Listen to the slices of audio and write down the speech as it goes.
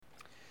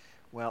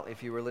Well,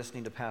 if you were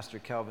listening to Pastor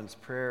Calvin's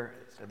prayer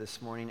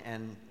this morning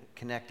and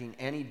connecting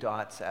any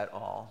dots at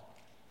all,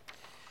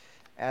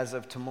 as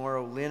of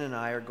tomorrow, Lynn and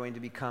I are going to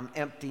become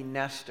empty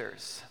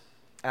nesters.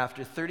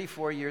 After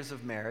 34 years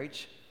of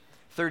marriage,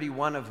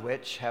 31 of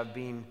which have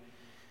been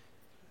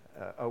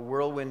a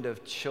whirlwind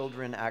of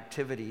children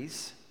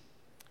activities,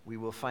 we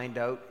will find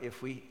out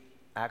if we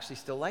actually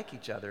still like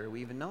each other or we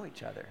even know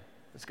each other.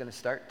 It's going to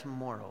start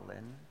tomorrow,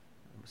 Lynn.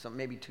 So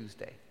maybe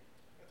Tuesday.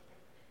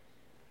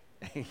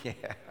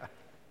 Yeah.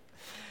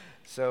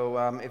 So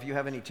if you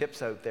have any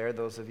tips out there,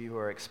 those of you who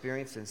are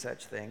experienced in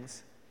such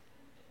things,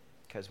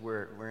 because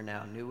we're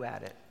now new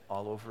at it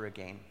all over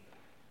again.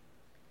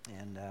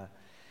 And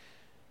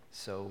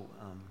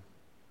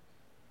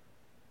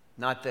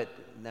not that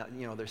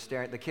now, they're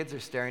staring. The kids are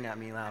staring at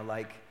me now,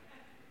 like,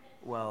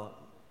 well,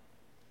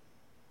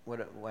 what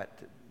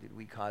did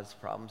we cause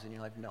problems in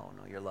your life? No,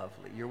 you're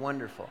lovely. You're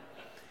wonderful.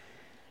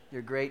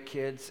 You're great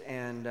kids,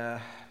 and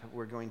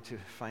we're going to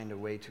find a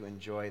way to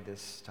enjoy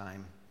this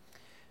time.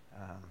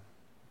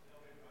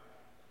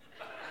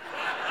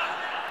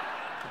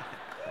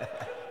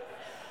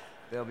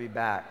 They'll be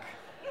back.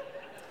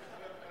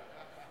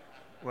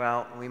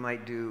 Well, we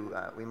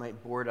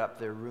might board up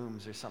their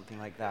rooms or something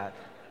like that.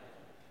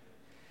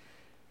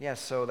 Yeah,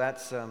 so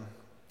that's, were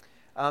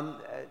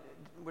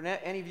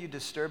any of you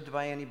disturbed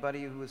by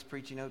anybody who was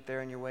preaching out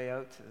there on your way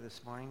out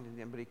this morning?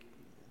 Did anybody?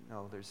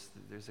 No,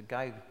 there's a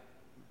guy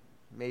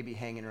maybe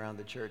hanging around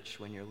the church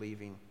when you're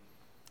leaving,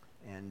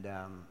 and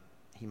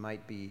he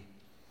might be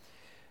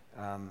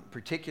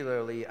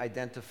particularly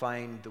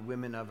identifying the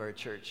women of our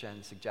church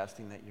and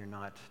suggesting that you're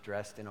not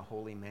dressed in a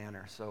holy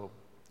manner. So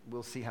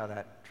we'll see how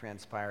that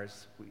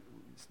transpires.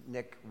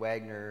 Nick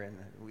Wagner, and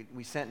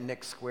we sent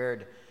Nick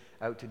Squared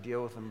out to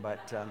deal with him,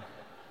 but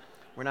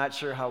we're not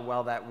sure how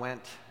well that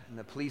went. And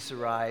the police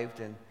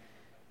arrived,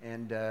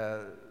 and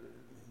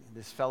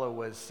this fellow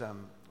was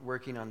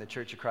working on the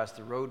church across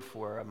the road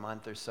for a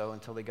month or so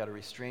until they got a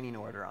restraining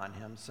order on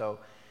him. So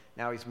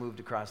now he's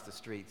moved across the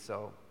street.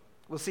 So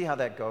we'll see how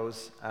that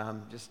goes.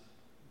 Just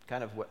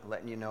kind of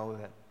letting you know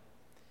that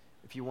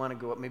if you want to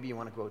go, maybe you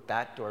want to go out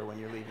that door when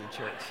you're leaving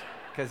church,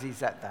 because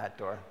he's at that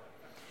door.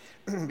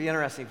 It'd be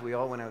interesting if we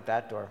all went out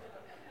that door.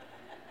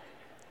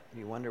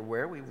 You wonder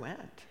where we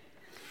went.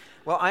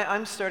 Well,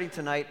 I'm starting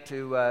tonight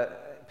to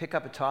pick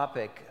up a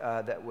topic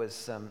that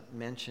was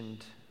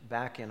mentioned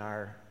back in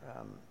our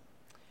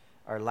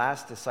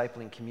last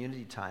discipling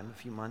community time a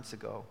few months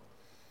ago,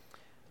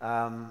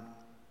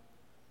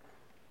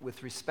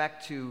 with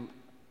respect to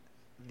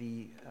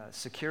the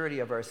security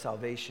of our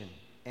salvation.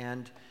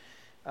 And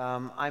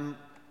I'm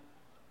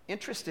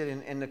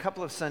interested in a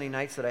couple of Sunday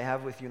nights that I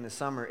have with you in the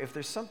summer. If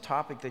there's some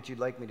topic that you'd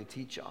like me to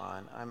teach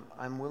on,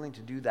 I'm willing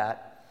to do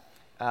that.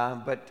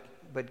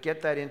 But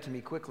get that into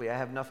me quickly. I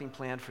have nothing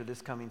planned for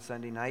this coming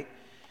Sunday night.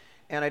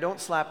 And I don't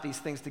slap these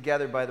things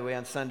together, by the way,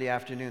 on Sunday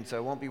afternoon, so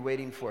I won't be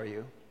waiting for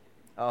you.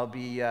 I'll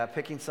be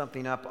picking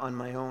something up on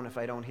my own if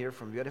I don't hear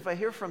from you. But if I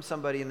hear from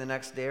somebody in the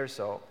next day or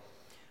so,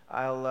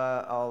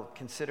 I'll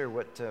consider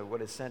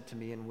what is sent to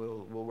me, and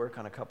we'll work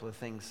on a couple of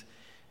things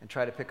and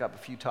try to pick up a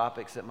few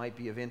topics that might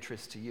be of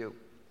interest to you.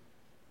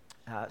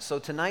 So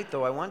tonight,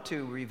 though, I want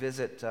to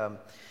revisit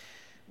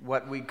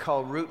what we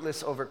call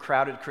rootless,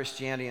 overcrowded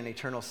Christianity and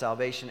eternal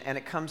salvation. And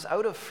it comes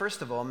out of,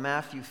 first of all,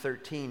 Matthew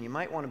 13. You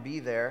might want to be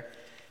there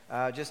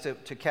just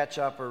to catch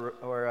up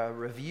or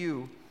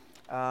review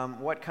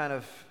what kind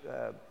of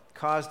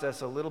caused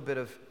us a little bit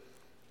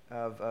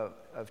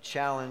of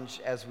challenge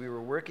as we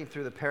were working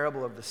through the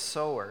parable of the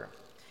sower.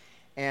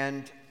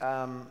 And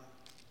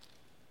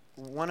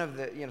one of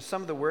the,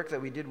 some of the work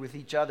that we did with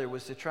each other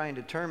was to try and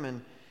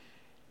determine,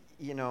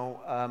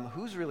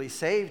 who's really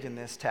saved in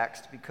this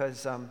text,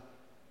 because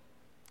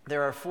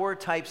there are 4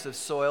 types of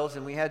soils,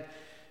 and we had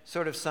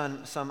sort of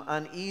some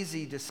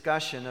uneasy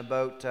discussion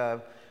about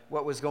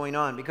what was going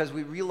on, because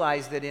we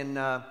realized that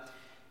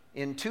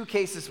in 2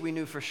 cases we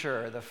knew for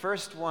sure. The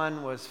first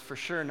one was for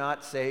sure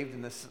not saved,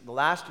 and the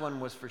last one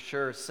was for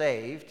sure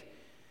saved,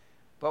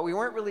 but we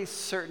weren't really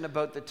certain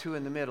about the 2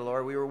 in the middle,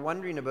 or we were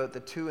wondering about the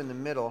 2 in the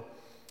middle.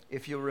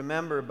 If you'll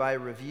remember by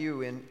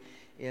review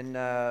in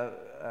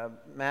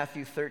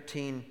Matthew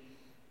 13,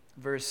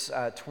 verse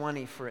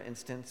 20, for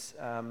instance,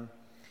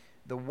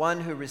 the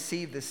one who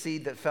received the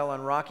seed that fell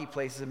on rocky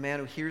places, a man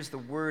who hears the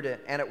word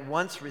and at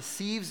once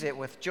receives it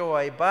with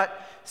joy,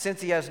 but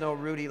since he has no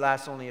root, he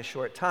lasts only a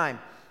short time.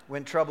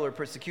 When trouble or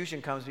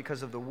persecution comes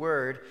because of the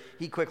word,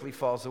 he quickly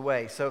falls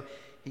away. So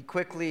he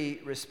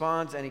quickly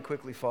responds and he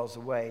quickly falls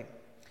away.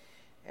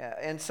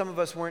 And some of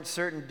us weren't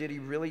certain, did he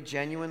really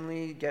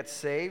genuinely get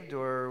saved,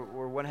 or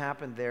what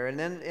happened there? And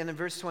then in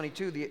verse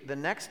 22, the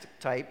next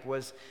type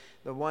was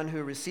the one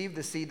who received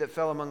the seed that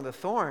fell among the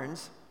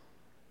thorns,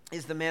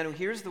 is the man who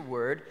hears the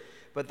word,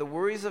 but the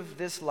worries of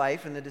this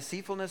life and the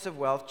deceitfulness of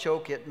wealth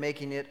choke it,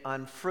 making it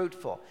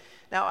unfruitful.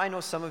 Now, I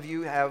know some of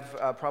you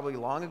have probably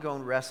long ago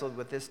wrestled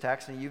with this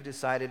text, and you've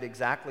decided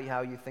exactly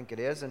how you think it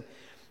is,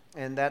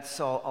 and that's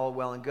all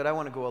well and good. I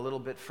want to go a little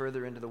bit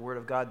further into the Word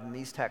of God than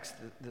these texts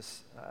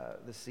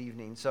this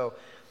evening. So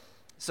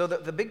So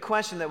the big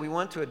question that we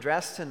want to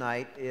address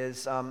tonight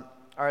is,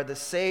 are the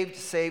saved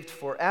saved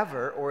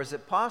forever, or is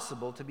it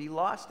possible to be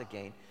lost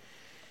again?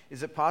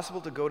 Is it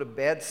possible to go to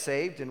bed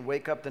saved and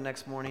wake up the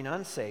next morning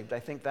unsaved? I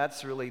think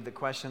that's really the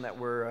question that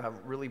we're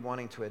really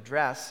wanting to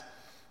address.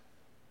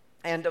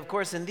 And of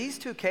course, in these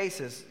two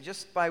cases,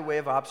 just by way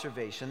of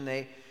observation,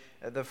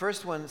 the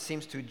first one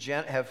seems to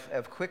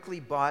have quickly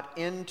bought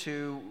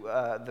into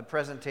the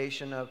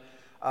presentation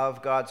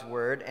of God's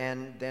word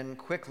and then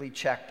quickly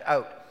checked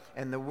out.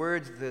 And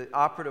the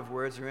operative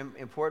words, or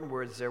important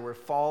words there, were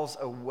falls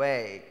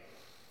away.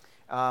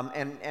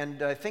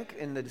 And I think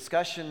in the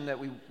discussion that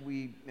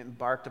we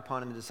embarked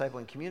upon in the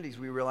discipling communities,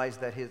 we realized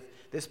that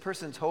this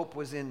person's hope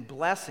was in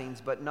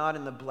blessings, but not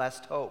in the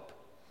blessed hope.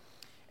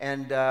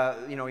 And,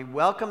 he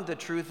welcomed the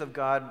truth of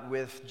God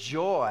with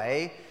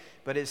joy,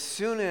 but as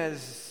soon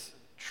as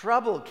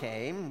trouble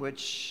came,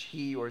 which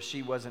he or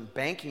she wasn't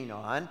banking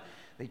on,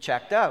 they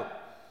checked out.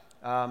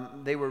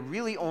 They were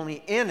really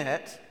only in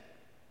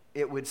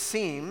it would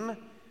seem,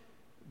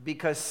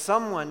 because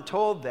someone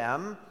told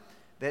them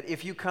that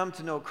if you come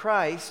to know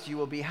Christ, you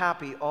will be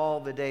happy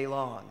all the day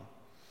long.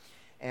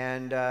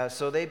 And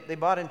so they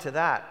bought into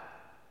that.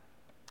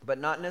 But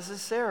not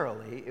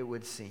necessarily, it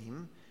would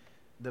seem,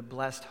 the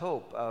blessed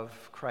hope of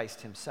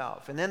Christ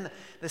himself. And then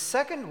the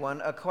second one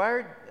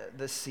acquired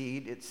the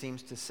seed, it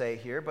seems to say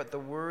here, but the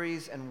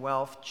worries and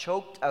wealth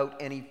choked out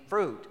any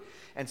fruit.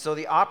 And so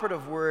the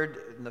operative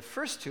word in the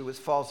first two was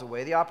falls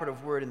away. The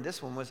operative word in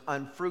this one was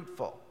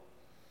unfruitful.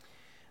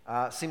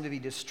 Seemed to be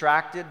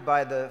distracted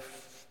by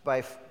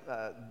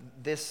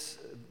this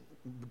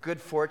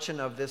good fortune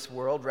of this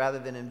world rather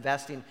than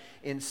investing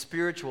in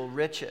spiritual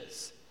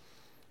riches.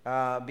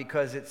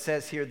 Because it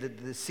says here that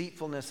the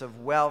deceitfulness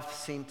of wealth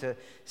seemed to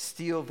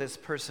steal this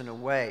person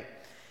away.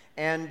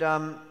 And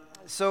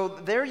so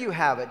there you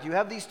have it. You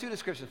have these two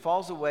descriptions,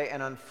 falls away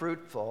and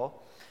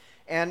unfruitful.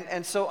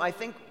 And so I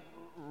think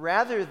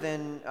rather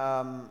than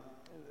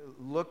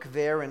look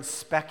there and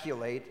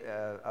speculate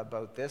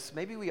about this,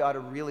 maybe we ought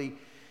to really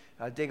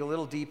dig a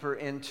little deeper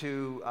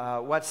into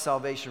what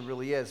salvation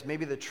really is.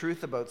 Maybe the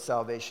truth about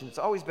salvation. It's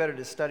always better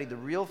to study the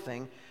real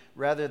thing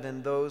rather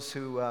than those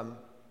who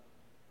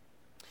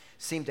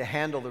seem to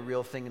handle the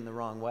real thing in the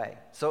wrong way.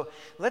 So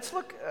let's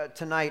look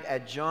tonight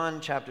at John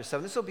chapter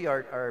 7. This will be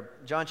our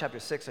John chapter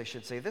 6, I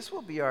should say. This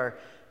will be our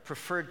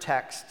preferred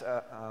text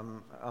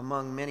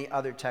among many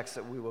other texts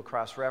that we will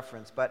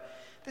cross-reference. But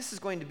this is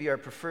going to be our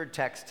preferred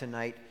text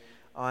tonight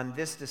on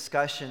this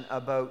discussion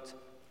about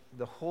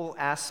the whole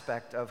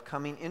aspect of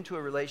coming into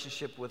a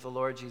relationship with the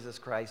Lord Jesus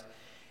Christ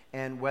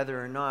and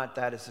whether or not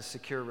that is a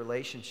secure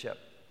relationship.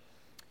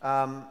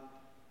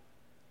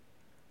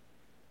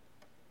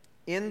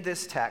 In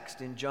this text,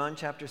 in John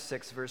chapter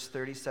 6, verse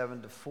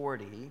 37 to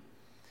 40,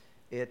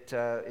 it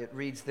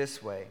reads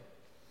this way.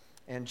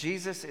 And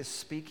Jesus is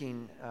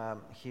speaking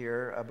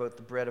here about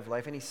the bread of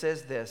life, and he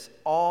says this,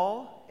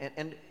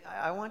 and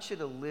I want you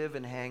to live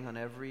and hang on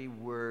every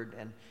word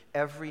and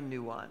every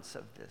nuance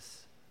of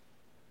this.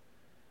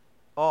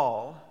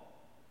 All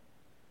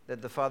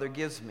that the Father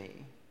gives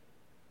me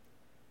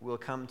will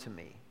come to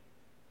me,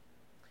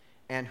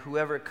 and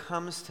whoever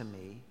comes to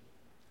me,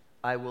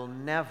 I will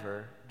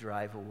never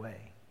drive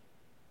away.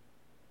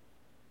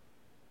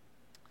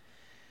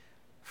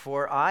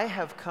 For I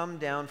have come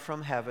down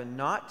from heaven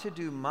not to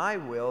do my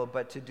will,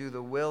 but to do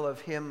the will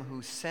of him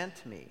who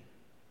sent me.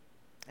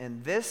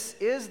 And this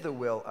is the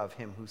will of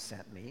him who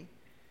sent me,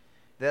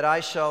 that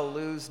I shall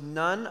lose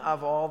none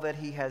of all that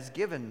he has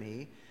given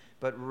me,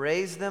 but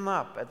raise them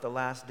up at the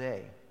last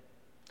day.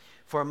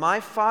 For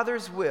my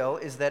Father's will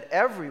is that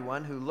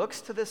everyone who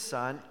looks to the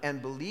Son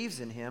and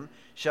believes in him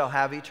shall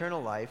have eternal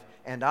life,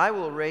 and I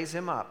will raise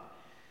him up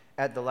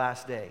at the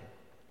last day.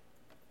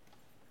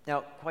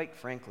 Now, quite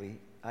frankly,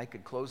 I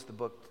could close the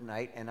book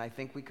tonight and I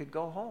think we could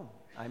go home.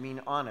 I mean,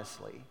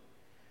 honestly,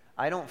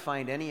 I don't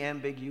find any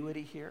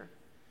ambiguity here.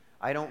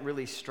 I don't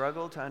really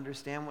struggle to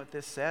understand what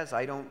this says.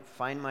 I don't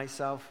find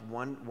myself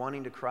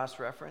wanting to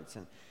cross-reference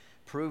and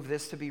prove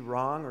this to be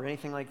wrong or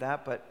anything like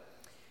that, but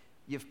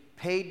you've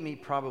paid me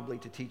probably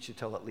to teach you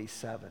till at least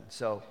 7,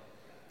 so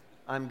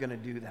I'm going to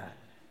do that.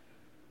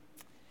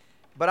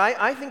 But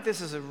I think this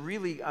is a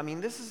really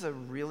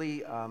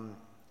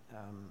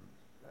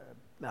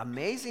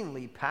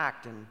amazingly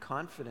packed and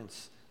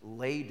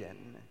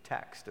confidence-laden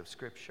text of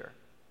Scripture.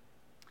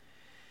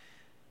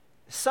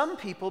 Some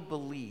people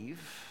believe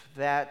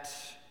that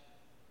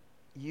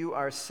you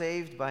are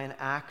saved by an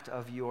act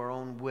of your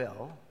own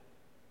will.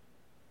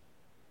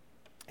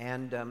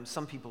 And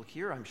some people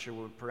here, I'm sure,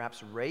 were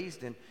perhaps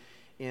raised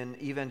in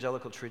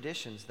evangelical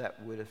traditions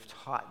that would have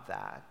taught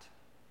that.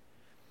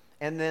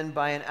 And then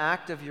by an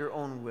act of your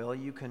own will,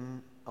 you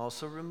can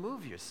also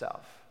remove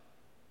yourself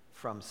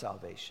from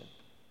salvation.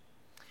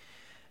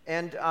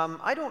 And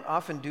I don't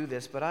often do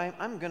this, but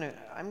I'm going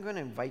to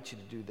invite you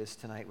to do this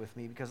tonight with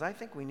me, because I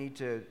think we need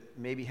to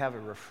maybe have a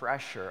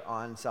refresher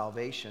on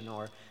salvation,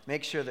 or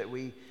make sure that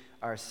we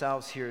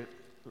ourselves here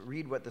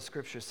read what the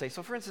Scriptures say.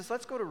 So for instance,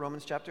 let's go to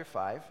Romans chapter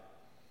 5.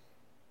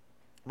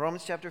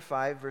 Romans chapter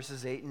 5,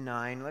 verses 8 and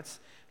 9.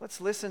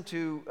 Let's listen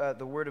to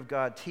the Word of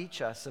God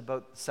teach us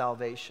about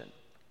salvation.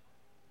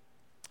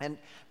 And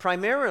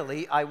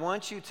primarily, I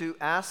want you to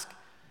ask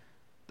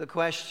the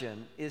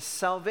question, is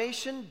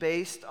salvation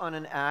based on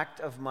an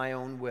act of my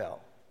own will?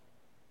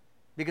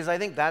 Because I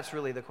think that's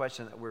really the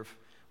question that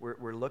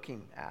we're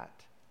looking at.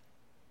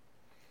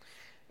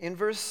 In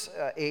verse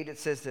 8, it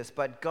says this,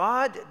 "But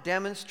God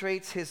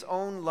demonstrates his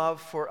own love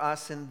for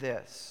us in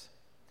this: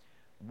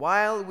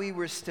 while we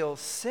were still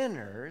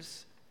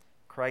sinners,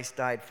 Christ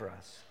died for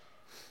us.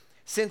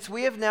 Since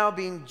we have now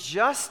been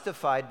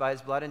justified by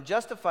his blood," and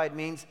justified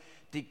means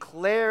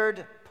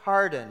declared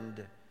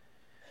pardoned,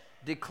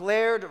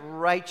 declared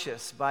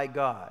righteous by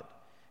God.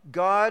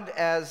 God,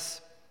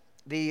 as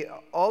the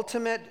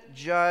ultimate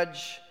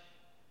judge,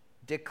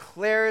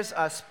 declares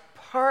us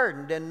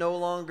pardoned and no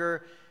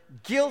longer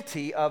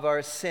guilty of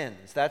our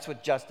sins. That's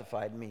what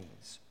justified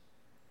means.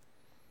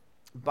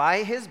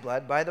 By his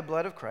blood, by the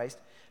blood of Christ,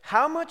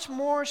 how much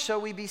more shall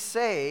we be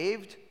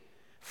saved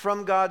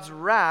from God's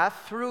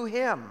wrath through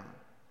him?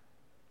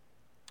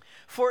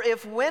 For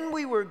if when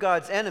we were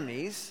God's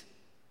enemies,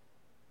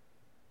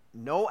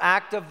 no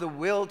act of the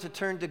will to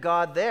turn to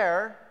God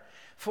there,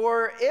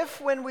 for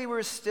if when we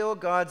were still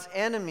God's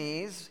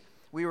enemies,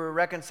 we were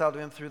reconciled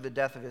to him through the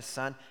death of his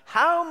Son,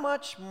 how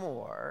much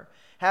more,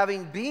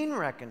 having been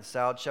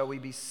reconciled, shall we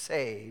be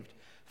saved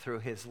through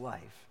his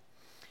life?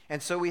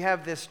 And so we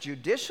have this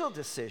judicial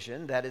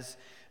decision that is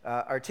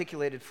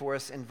articulated for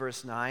us in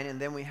verse 9, and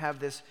then we have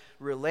this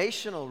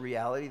relational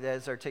reality that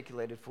is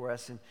articulated for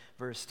us in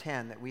verse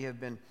 10, that we have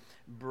been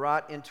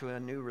brought into a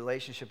new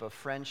relationship of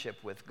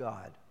friendship with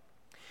God.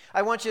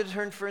 I want you to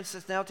turn, for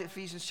instance, now to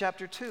Ephesians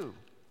chapter 2.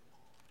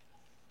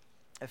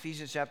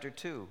 Ephesians chapter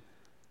 2.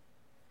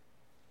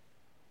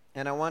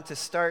 And I want to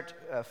start,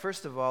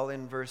 first of all,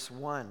 in verse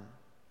 1.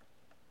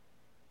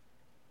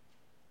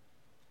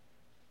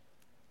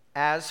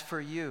 "As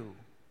for you,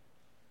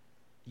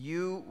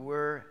 you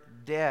were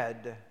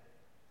dead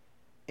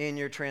in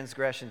your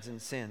transgressions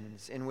and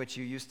sins, in which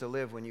you used to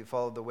live when you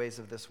followed the ways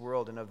of this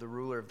world and of the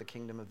ruler of the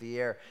kingdom of the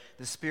air,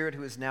 the spirit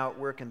who is now at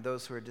work in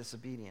those who are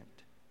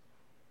disobedient.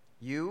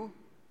 You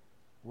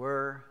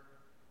were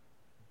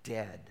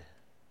dead."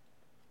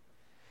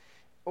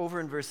 Over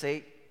in verse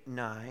 8,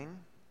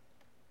 9,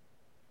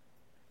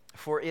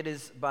 "For it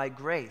is by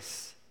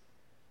grace,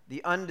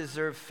 the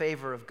undeserved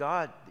favor of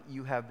God, that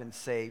you have been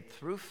saved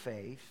through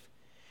faith.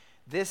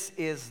 This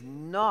is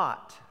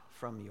not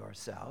from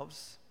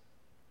yourselves."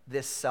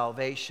 This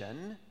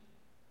salvation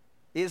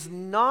is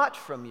not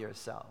from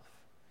yourself.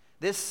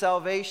 This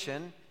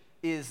salvation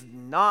is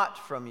not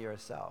from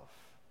yourself.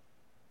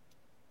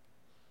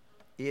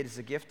 It is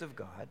a gift of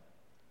God,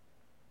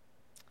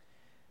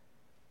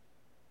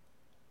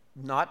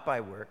 not by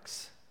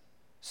works,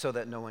 so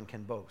that no one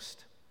can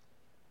boast.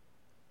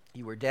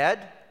 You were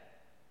dead.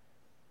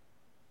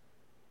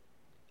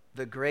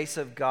 The grace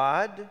of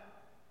God,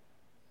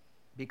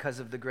 because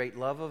of the great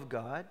love of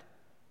God,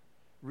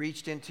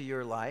 reached into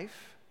your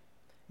life.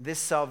 This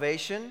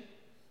salvation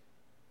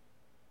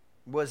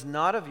was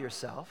not of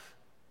yourself.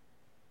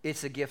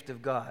 It's a gift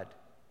of God,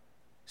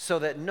 so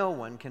that no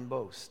one can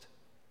boast.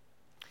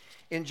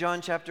 In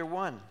John chapter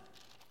 1,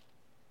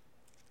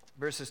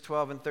 verses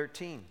 12 and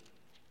 13.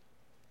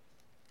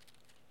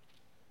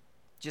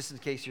 Just in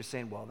case you're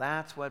saying, well,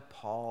 that's what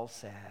Paul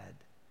said.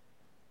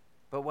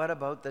 But what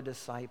about the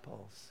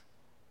disciples?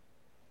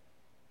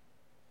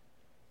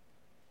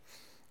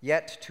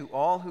 "Yet to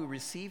all who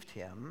received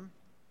him,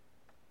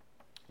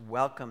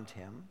 welcomed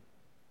him.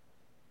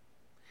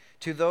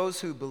 To those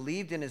who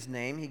believed in his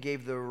name, he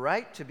gave the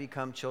right to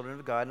become children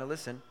of God." Now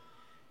listen,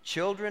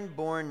 "children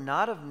born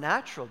not of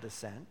natural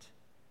descent,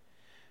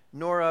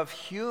 nor of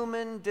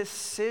human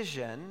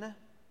decision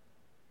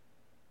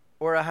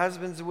or a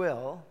husband's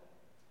will,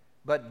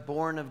 but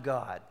born of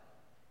God."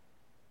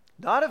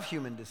 Not of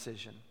human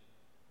decision,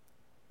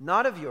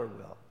 not of your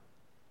will.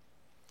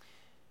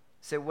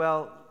 Say,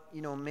 well,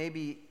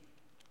 maybe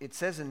it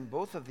says in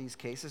both of these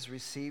cases,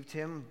 received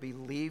him,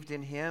 believed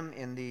in him.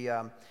 In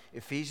the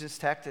Ephesians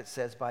text, it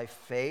says by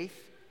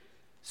faith.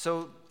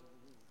 So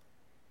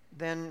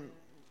then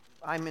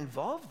I'm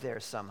involved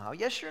there somehow.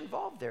 Yes, you're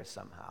involved there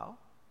somehow.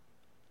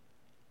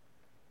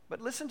 But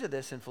listen to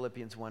this in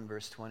Philippians 1,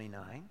 verse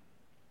 29.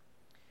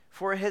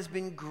 "For it has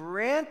been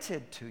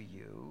granted to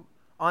you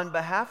on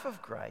behalf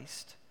of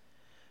Christ,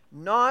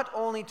 not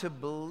only to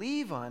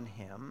believe on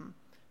him,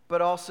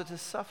 but also to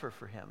suffer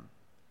for him."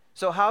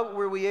 So how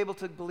were we able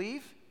to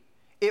believe?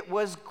 It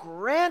was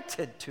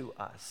granted to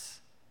us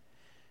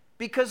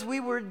because we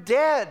were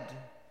dead.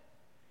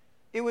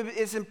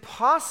 It's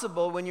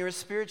impossible when you're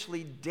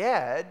spiritually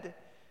dead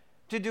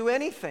to do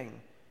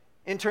anything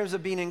in terms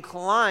of being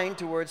inclined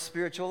towards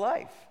spiritual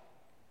life.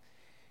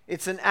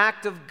 It's an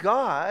act of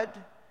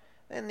God.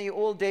 In the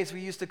old days,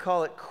 we used to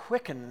call it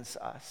quickens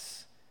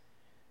us.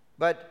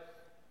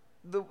 But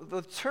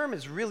the term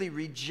is really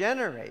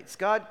regenerates.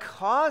 God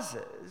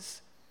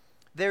causes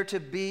there to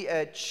be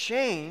a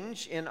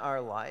change in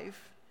our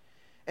life,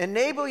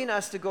 enabling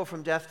us to go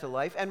from death to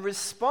life and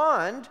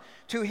respond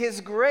to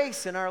his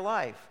grace in our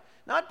life,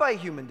 not by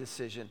human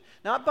decision,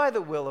 not by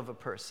the will of a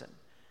person,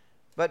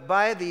 but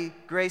by the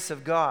grace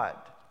of God.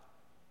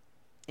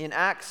 In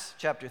Acts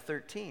chapter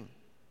 13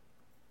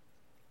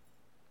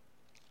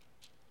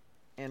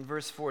 and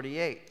verse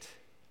 48,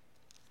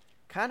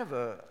 kind of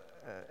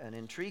an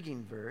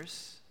intriguing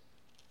verse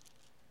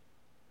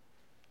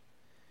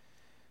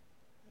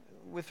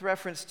with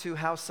reference to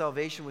how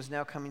salvation was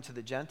now coming to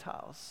the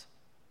Gentiles.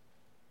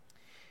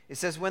 It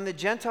says, when the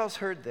Gentiles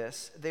heard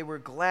this, they were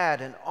glad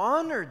and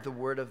honored the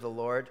word of the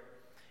Lord,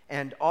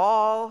 and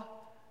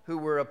all who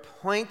were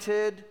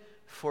appointed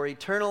for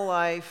eternal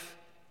life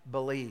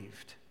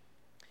believed.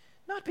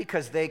 Not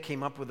because they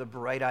came up with a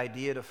bright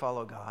idea to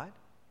follow God,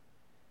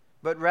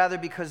 but rather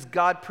because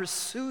God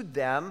pursued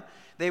them.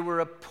 They were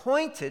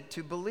appointed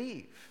to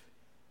believe,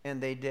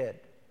 and they did.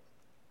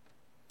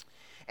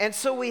 And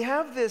so we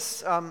have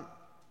this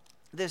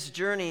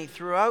journey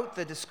throughout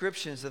the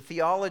descriptions, the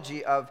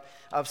theology of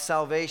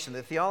salvation,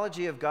 the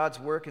theology of God's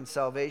work in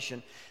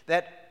salvation,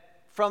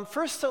 that from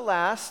first to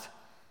last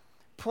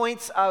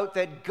points out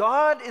that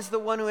God is the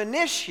one who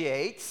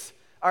initiates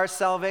our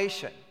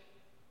salvation.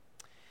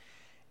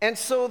 And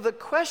so the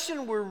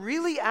question we're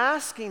really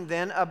asking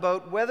then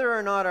about whether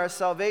or not our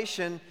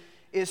salvation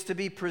is to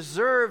be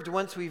preserved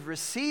once we've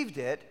received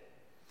it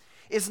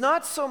is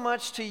not so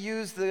much to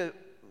use the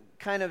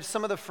kind of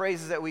some of the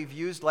phrases that we've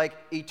used, like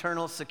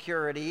eternal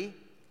security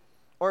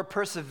or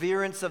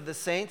perseverance of the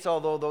saints,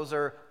 although those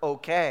are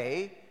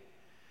okay.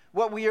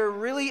 What we are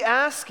really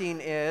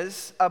asking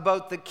is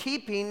about the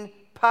keeping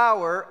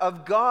power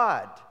of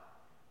God.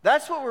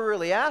 That's what we're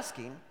really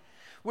asking.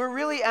 We're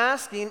really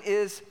asking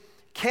is,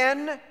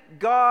 can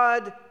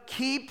God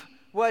keep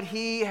what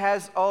he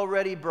has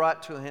already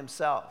brought to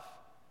himself?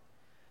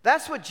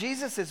 That's what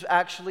Jesus is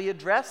actually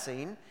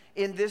addressing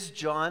in this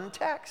John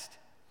text.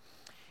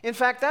 In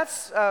fact,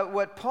 that's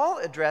what Paul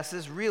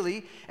addresses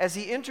really as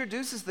he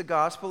introduces the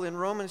gospel in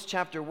Romans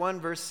chapter 1,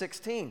 verse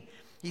 16.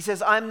 He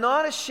says, I'm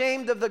not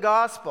ashamed of the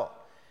gospel.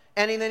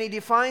 And then he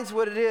defines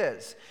what it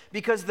is.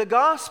 Because the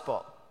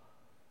gospel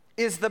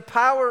is the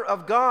power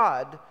of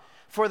God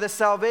for the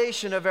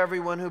salvation of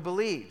everyone who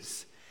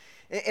believes.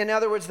 In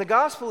other words, the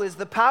gospel is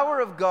the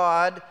power of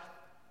God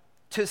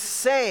to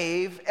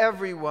save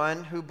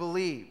everyone who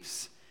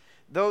believes.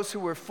 Those who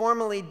were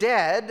formerly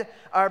dead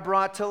are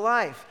brought to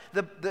life.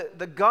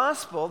 The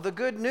gospel, the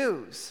good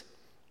news,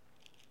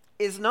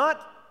 is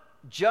not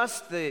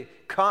just the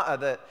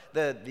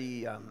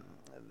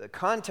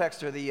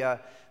context or the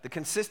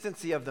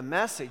consistency of the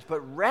message,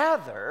 but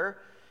rather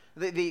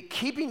the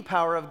keeping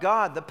power of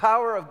God, the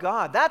power of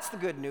God. That's the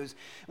good news.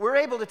 We're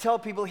able to tell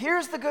people,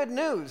 here's the good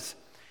news.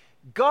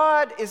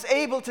 God is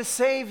able to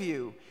save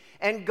you,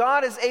 and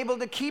God is able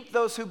to keep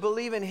those who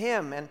believe in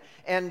him,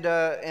 and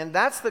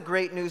that's the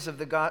great news of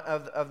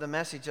the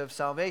message of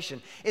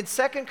salvation. In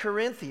 2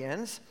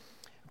 Corinthians,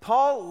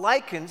 Paul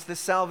likens the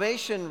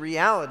salvation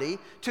reality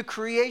to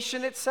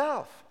creation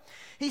itself.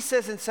 He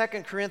says in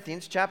 2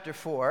 Corinthians chapter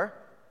 4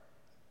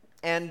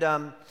 and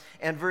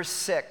verse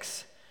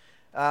 6,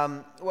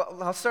 well,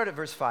 I'll start at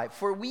verse 5.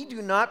 For we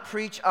do not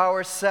preach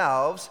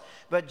ourselves,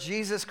 but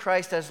Jesus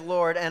Christ as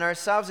Lord, and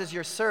ourselves as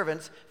your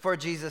servants for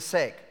Jesus'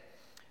 sake.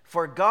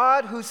 For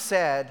God, who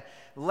said,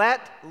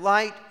 let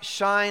light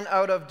shine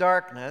out of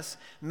darkness,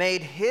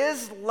 made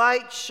his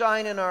light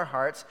shine in our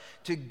hearts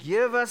to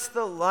give us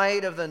the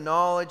light of the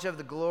knowledge of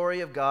the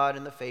glory of God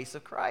in the face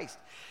of Christ.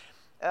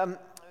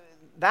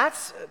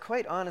 That's,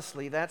 quite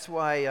honestly, that's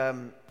why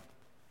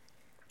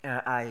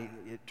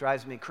it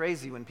drives me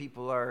crazy when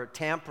people are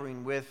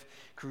tampering with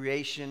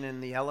creation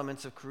and the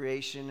elements of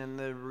creation and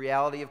the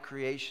reality of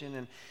creation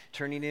and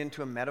turning it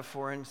into a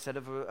metaphor instead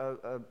of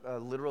a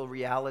literal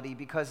reality.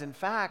 Because in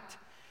fact,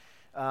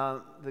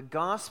 the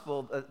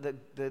gospel,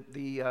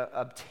 the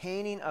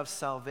obtaining of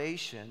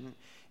salvation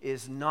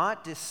is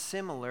not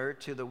dissimilar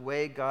to the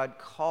way God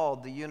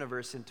called the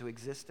universe into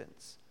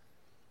existence.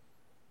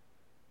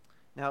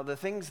 Now, the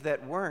things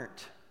that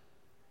weren't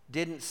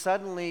didn't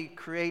suddenly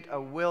create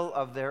a will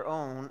of their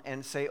own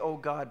and say, oh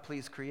God,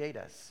 please create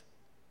us.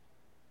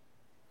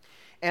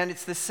 And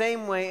it's the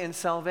same way in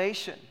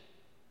salvation.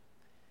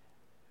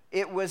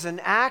 It was an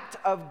act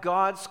of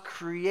God's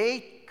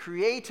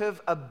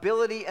creative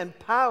ability and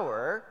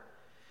power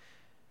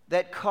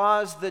that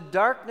caused the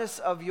darkness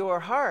of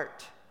your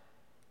heart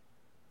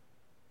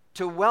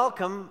to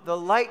welcome the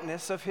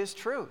lightness of his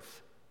truth.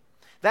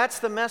 That's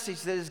the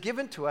message that is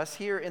given to us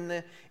here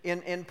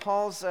in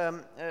Paul's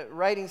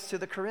writings to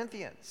the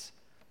Corinthians.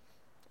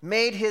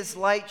 Made his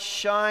light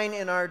shine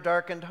in our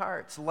darkened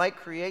hearts, like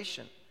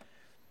creation.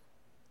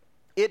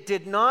 It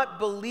did not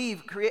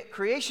believe,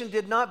 creation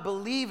did not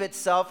believe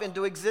itself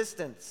into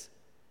existence.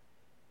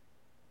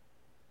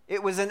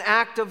 It was an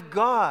act of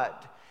God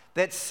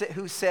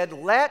who said,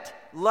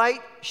 let light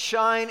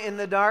shine in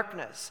the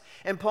darkness.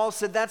 And Paul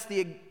said that's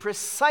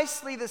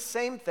precisely the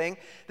same thing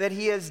that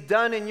he has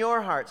done in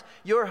your hearts.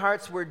 Your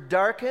hearts were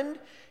darkened,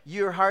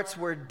 your hearts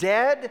were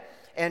dead,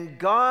 and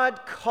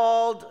God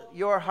called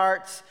your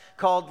hearts,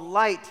 called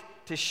light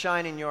to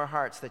shine in your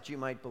hearts that you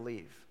might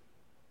believe.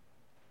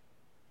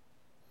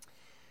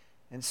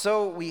 And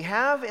so we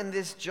have in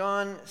this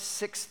John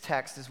 6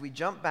 text, as we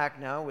jump back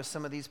now with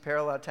some of these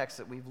parallel texts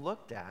that we've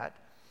looked at,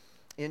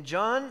 in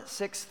John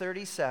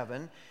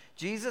 6:37,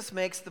 Jesus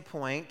makes the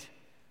point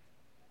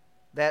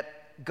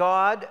that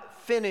God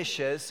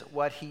finishes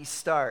what he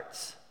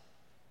starts.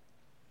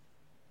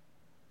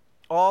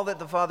 All that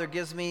the Father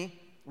gives me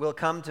will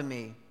come to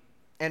me,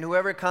 and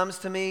whoever comes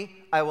to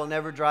me, I will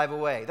never drive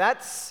away.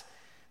 That's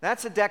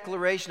a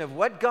declaration of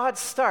what God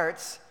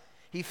starts,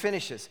 he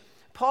finishes.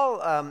 Paul,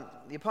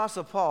 the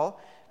Apostle Paul,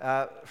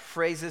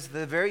 phrases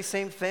the very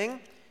same thing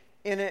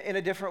in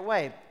a different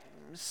way.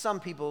 Some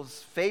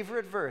people's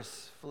favorite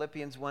verse,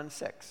 Philippians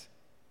 1:6.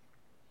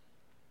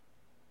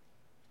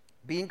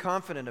 Being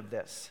confident of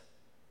this,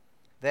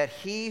 that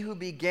he who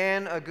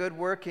began a good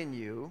work in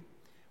you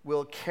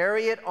will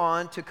carry it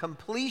on to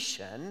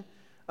completion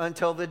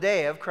until the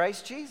day of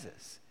Christ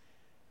Jesus.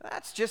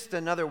 That's just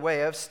another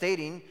way of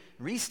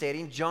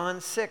restating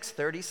John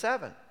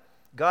 6:37.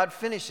 God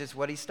finishes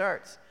what he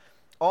starts.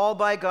 All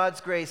by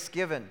God's grace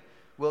given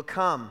will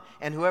come,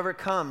 and whoever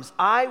comes,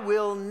 I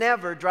will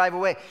never drive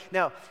away.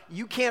 Now,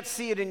 you can't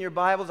see it in your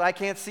Bibles, I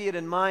can't see it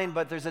in mine,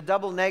 but there's a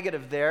double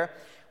negative there,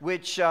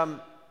 which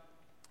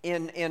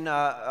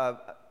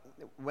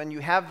when you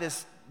have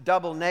this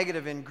double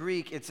negative in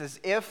Greek, it's as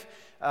if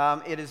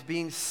it is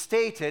being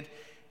stated,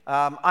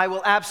 I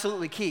will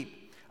absolutely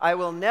keep. I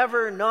will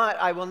never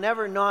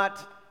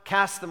not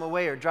cast them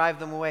away or drive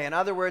them away. In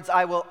other words,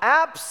 I will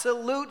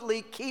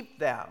absolutely keep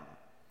them.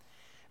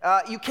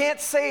 You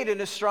can't say it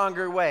in a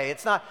stronger way.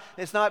 It's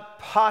not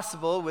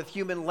possible with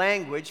human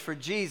language for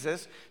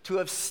Jesus to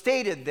have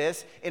stated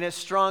this in a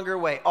stronger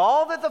way.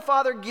 All that the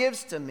Father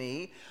gives to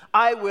me,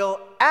 I will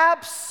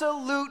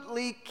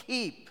absolutely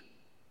keep.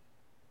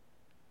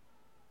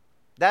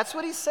 That's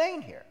what he's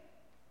saying here.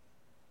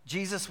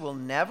 Jesus will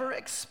never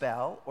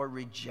expel or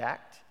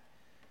reject,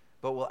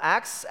 but will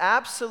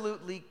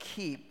absolutely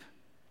keep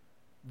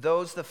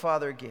those the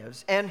Father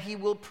gives, and he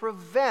will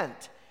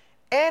prevent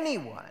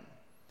anyone,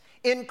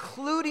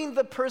 including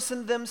the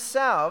person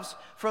themselves,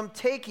 from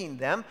taking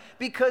them,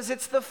 because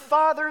it's the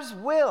Father's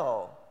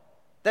will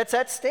that's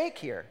at stake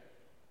here.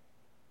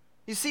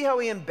 You see how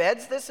he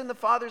embeds this in the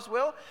Father's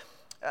will?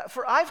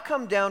 For I've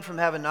come down from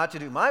heaven not to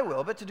do my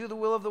will, but to do the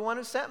will of the one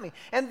who sent me.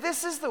 And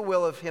this is the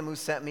will of him who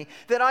sent me,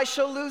 that I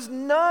shall lose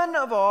none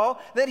of all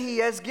that he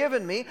has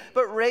given me,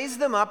 but raise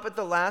them up at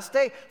the last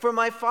day. For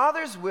my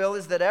Father's will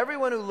is that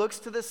everyone who looks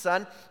to the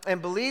Son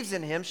and believes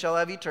in him shall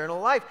have eternal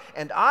life,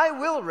 and I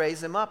will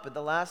raise him up at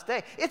the last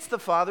day. It's the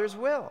Father's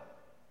will.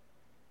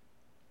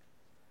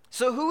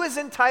 So who is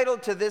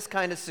entitled to this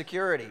kind of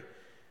security?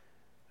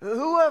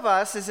 Who of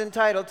us is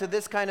entitled to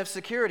this kind of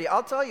security?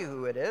 I'll tell you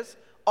who it is.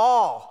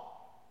 All.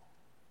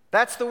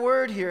 That's the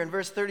word here in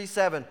verse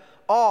 37.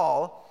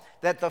 All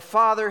that the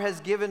Father has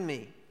given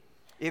me.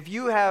 If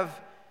you have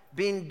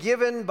been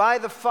given by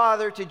the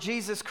Father to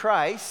Jesus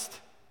Christ,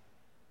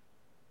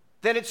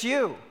 then it's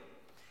you.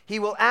 He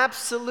will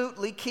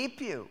absolutely keep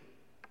you.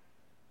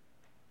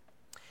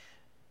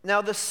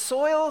 Now, the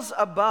soils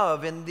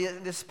above in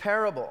this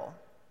parable,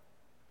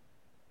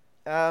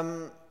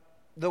 the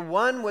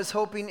one was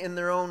hoping in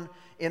their own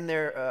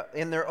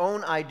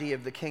idea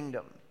of the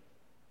kingdom.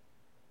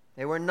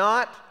 They were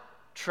not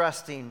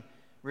trusting,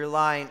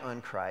 relying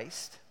on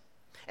Christ.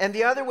 And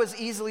the other was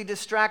easily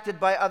distracted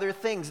by other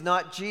things,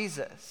 not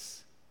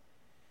Jesus.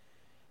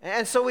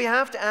 And so we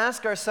have to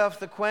ask ourselves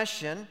the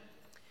question,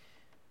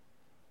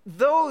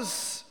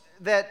 those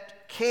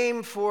that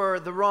came for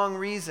the wrong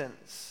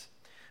reasons,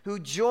 who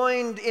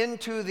joined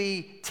into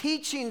the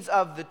teachings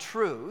of the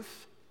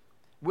truth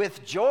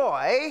with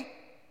joy,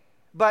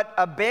 but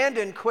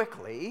abandoned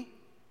quickly,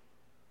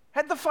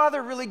 had the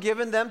Father really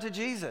given them to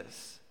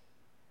Jesus?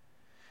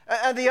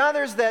 And the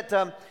others that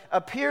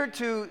appeared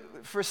to,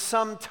 for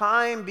some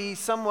time, be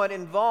somewhat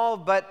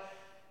involved, but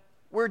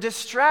were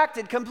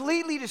distracted,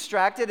 completely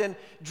distracted, and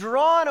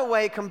drawn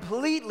away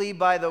completely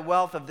by the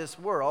wealth of this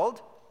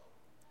world,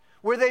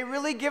 were they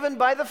really given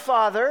by the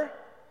Father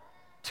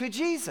to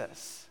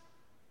Jesus?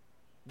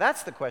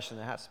 That's the question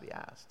that has to be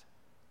asked.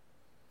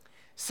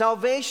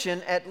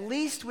 Salvation, at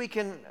least we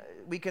can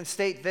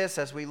state this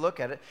as we look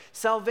at it,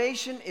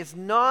 salvation is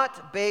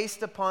not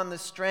based upon the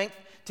strength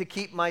to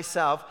keep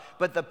myself,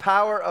 but the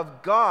power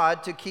of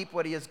God to keep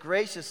what he has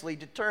graciously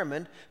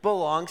determined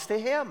belongs to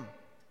him.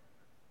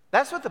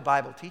 That's what the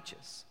Bible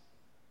teaches.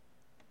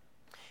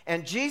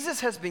 And Jesus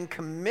has been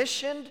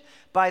commissioned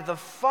by the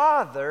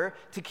Father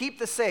to keep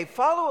the saved.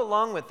 Follow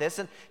along with this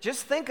and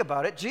just think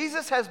about it.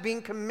 Jesus has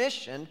been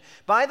commissioned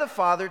by the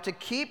Father to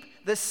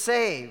keep the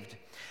saved.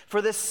 For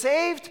the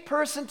saved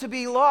person to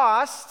be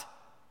lost,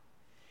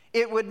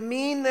 it would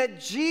mean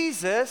that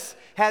Jesus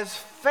has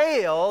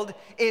failed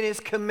in his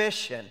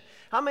commission.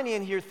 How many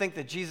in here think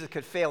that Jesus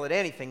could fail at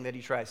anything that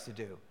he tries to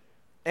do?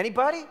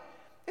 Anybody?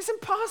 It's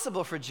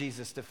impossible for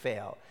Jesus to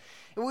fail.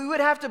 We would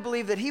have to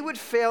believe that he would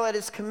fail at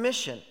his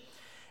commission.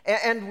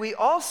 And we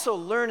also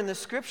learn in the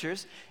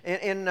Scriptures,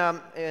 in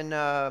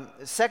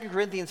 2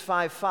 Corinthians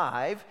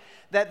 5:5,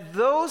 that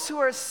those who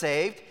are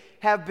saved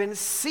have been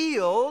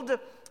sealed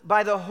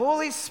by the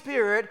Holy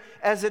Spirit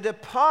as a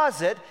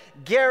deposit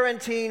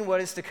guaranteeing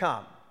what is to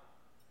come.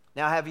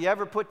 Now, have you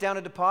ever put down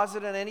a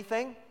deposit on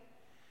anything?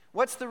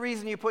 What's the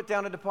reason you put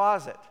down a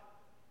deposit?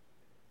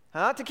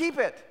 To keep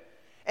it.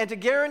 And to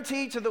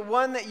guarantee to the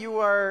one that you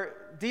are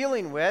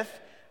dealing with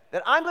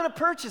that I'm going to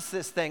purchase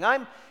this thing.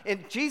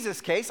 In Jesus'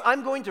 case,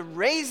 I'm going to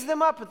raise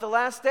them up at the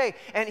last day.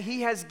 And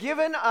he has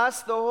given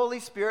us the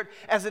Holy Spirit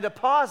as a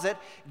deposit,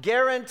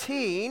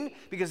 guaranteeing,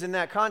 because in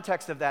that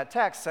context of that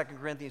text, 2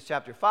 Corinthians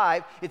chapter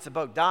 5, it's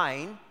about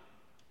dying.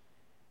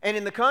 And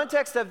in the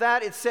context of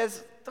that, it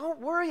says, don't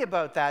worry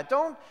about that.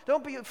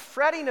 Don't be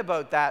fretting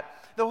about that.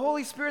 The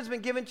Holy Spirit's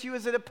been given to you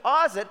as a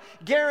deposit,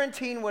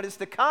 guaranteeing what is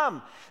to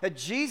come. That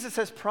Jesus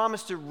has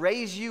promised to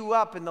raise you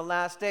up in the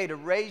last day, to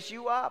raise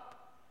you up.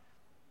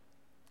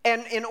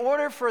 And in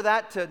order for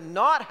that to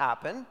not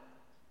happen,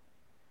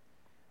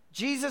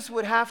 Jesus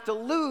would have to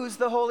lose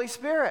the Holy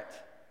Spirit.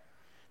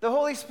 The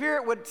Holy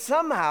Spirit would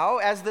somehow,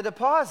 as the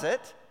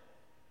deposit,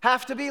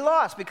 have to be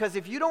lost. Because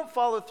if you don't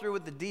follow through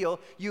with the deal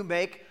you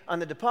make on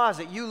the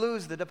deposit, you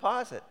lose the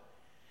deposit.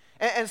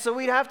 And so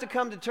we'd have to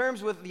come to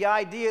terms with the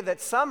idea that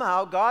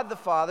somehow God the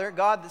Father,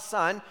 God the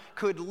Son,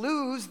 could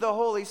lose the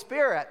Holy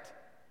Spirit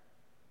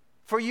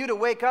for you to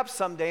wake up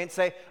someday and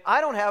say,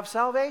 I don't have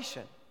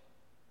salvation.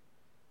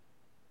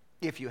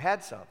 If you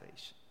had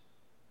salvation.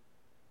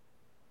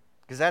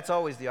 Because that's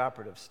always the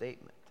operative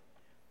statement.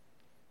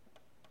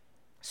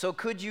 So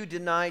could you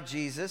deny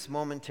Jesus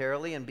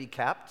momentarily and be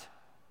kept?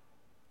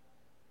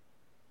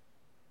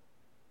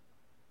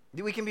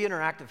 We can be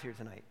interactive here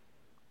tonight.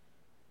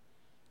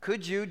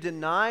 Could you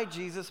deny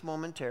Jesus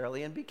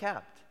momentarily and be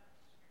kept?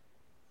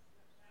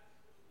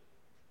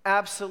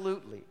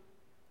 Absolutely.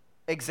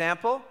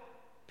 Example,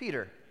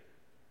 Peter.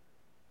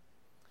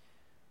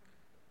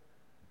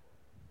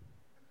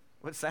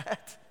 What's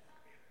that?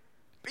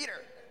 Peter.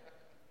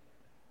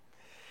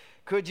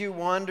 Could you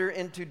wander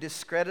into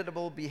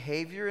discreditable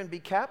behavior and be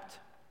kept?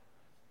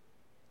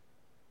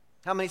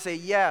 How many say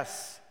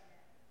yes?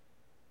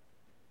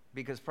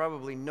 Because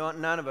probably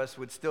none of us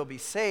would still be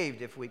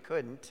saved if we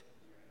couldn't.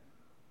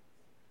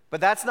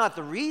 But that's not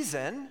the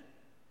reason.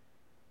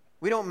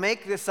 We don't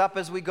make this up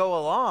as we go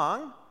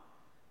along.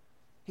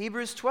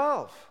 Hebrews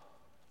 12.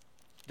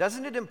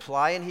 Doesn't it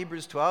imply in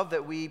Hebrews 12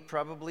 that we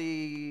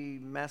probably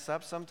mess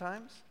up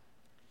sometimes?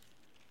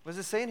 What does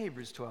it say in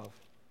Hebrews 12?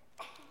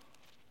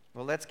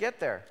 Well, let's get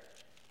there.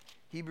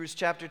 Hebrews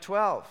chapter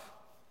 12.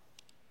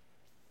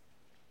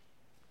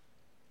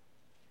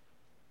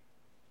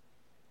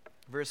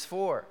 Verse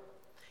 4.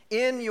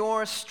 In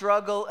your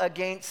struggle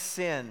against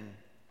sin,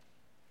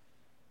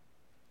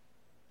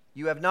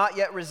 you have not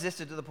yet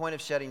resisted to the point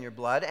of shedding your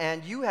blood,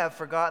 and you have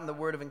forgotten the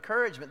word of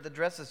encouragement that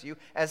addresses you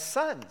as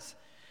sons.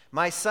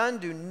 My son,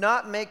 do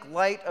not make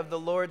light of the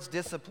Lord's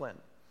discipline,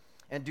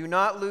 and do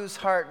not lose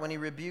heart when he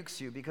rebukes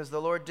you, because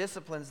the Lord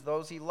disciplines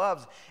those he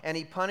loves, and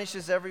he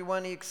punishes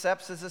everyone he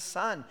accepts as a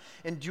son.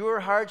 Endure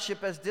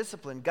hardship as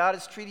discipline. God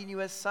is treating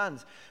you as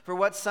sons. For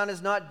what son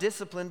is not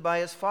disciplined by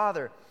his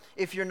father?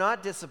 If you're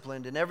not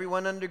disciplined, and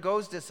everyone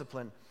undergoes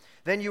discipline,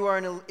 then you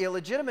are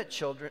illegitimate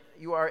children.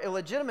 You are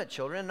illegitimate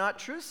children, not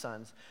true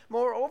sons.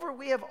 Moreover,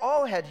 we have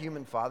all had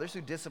human fathers who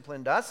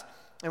disciplined us,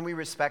 and we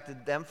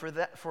respected them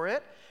for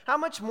it. How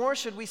much more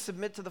should we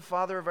submit to the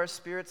Father of our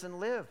spirits and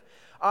live?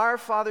 Our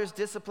fathers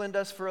disciplined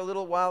us for a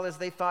little while as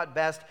they thought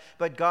best,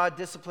 but God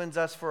disciplines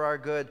us for our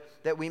good,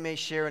 that we may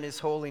share in his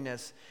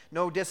holiness.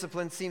 No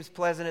discipline seems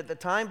pleasant at the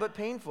time, but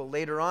painful.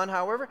 Later on,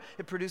 however,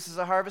 it produces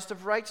a harvest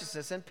of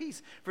righteousness and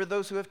peace for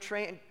those who have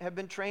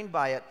been trained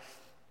by it.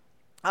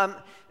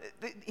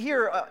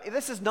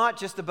 This is not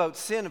just about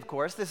sin, of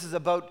course. This is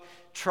about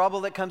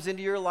trouble that comes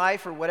into your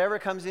life or whatever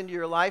comes into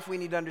your life. We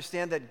need to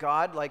understand that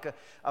God, like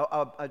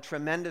a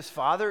tremendous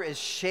father, is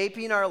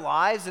shaping our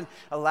lives and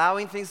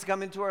allowing things to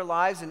come into our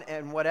lives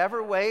in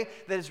whatever way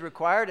that is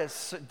required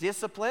as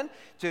discipline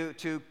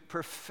to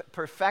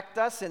perfect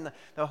us in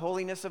the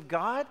holiness of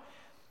God.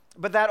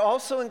 But that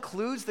also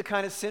includes the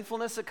kind of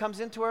sinfulness that comes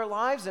into our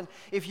lives. And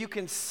if you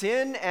can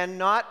sin and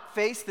not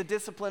face the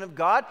discipline of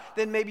God,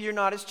 then maybe you're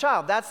not his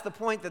child. That's the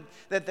point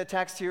that the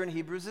text here in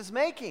Hebrews is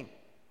making.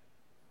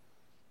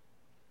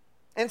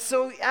 And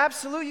so,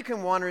 absolutely, you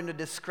can wander into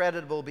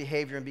discreditable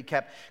behavior and be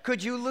kept.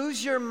 Could you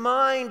lose your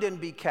mind and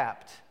be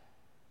kept?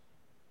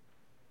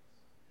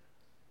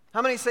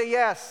 How many say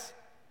yes?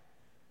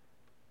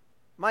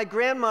 My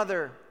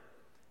grandmother,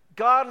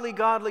 godly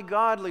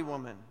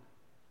woman,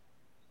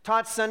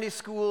 taught Sunday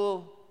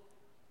school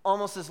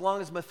almost as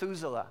long as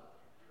Methuselah.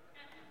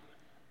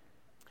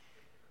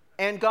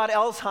 And got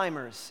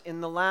Alzheimer's in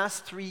the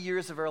last 3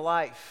 years of her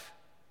life.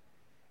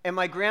 And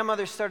my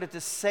grandmother started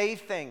to say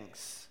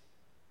things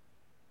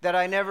that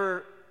I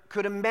never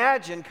could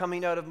imagine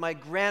coming out of my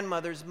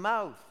grandmother's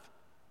mouth.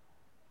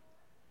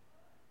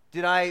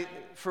 Did I,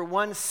 for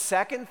 1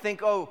 second,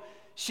 think, oh,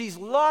 she's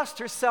lost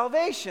her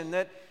salvation,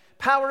 that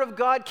power of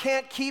God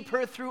can't keep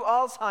her through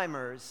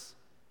Alzheimer's?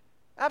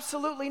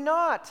 Absolutely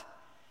not.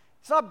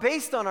 It's not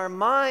based on our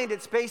mind.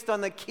 It's based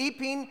on the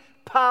keeping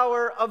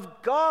power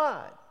of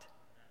God.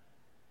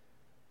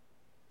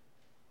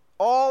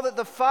 All that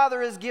the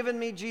Father has given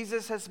me,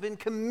 Jesus has been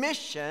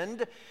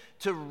commissioned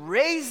to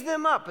raise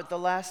them up at the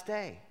last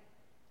day.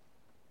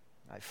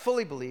 I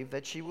fully believe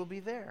that she will be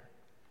there.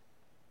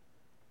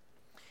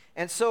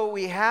 And so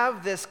we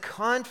have this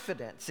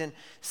confidence in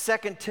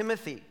 2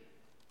 Timothy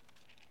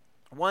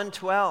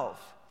 1:12.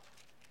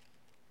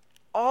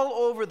 All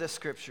over the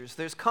Scriptures,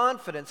 there's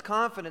confidence,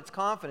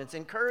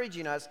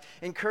 encouraging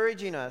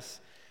us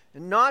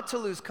not to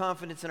lose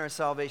confidence in our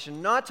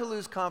salvation, not to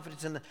lose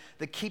confidence in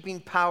the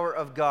keeping power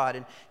of God.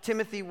 In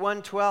Timothy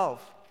 1:12,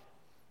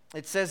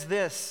 it says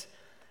this,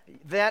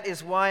 "That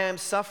is why I'm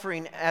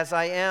suffering as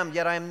I am,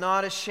 yet I am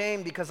not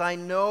ashamed, because I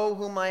know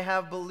whom I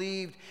have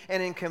believed,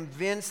 and am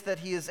convinced that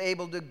he is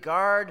able to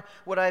guard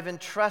what I've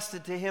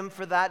entrusted to him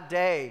for that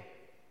day."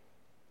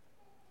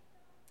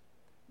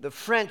 The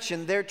French,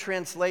 in their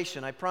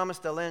translation, I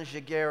promised Alain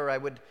Giguère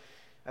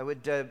I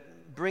would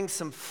bring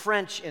some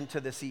French into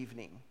this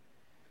evening.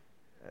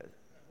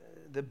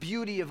 The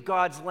beauty of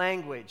God's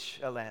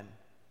language, Alain.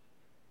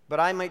 But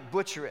I might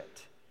butcher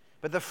it.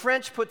 But the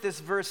French put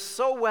this verse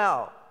so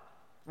well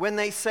when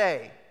they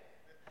say,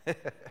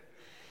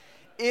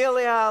 "Il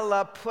y a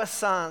la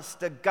puissance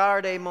de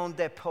garder mon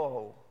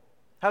dépôt."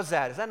 How's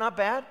that? Is that not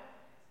bad?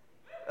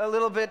 A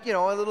little bit,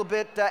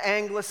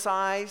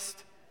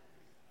 anglicized.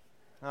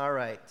 All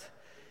right.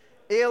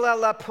 Il a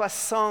la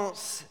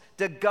puissance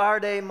de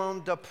garder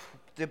mon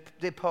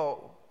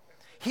dépôt.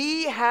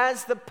 He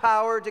has the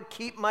power to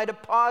keep my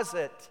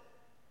deposit.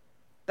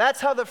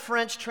 That's how the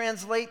French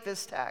translate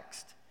this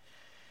text.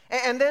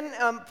 And then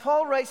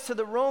Paul writes to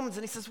the Romans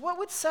and he says, what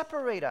would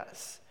separate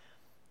us?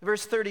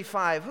 Verse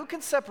 35, who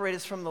can separate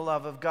us from the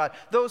love of God?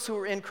 Those who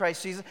are in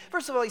Christ Jesus.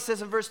 First of all, he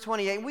says in verse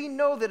 28, we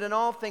know that in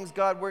all things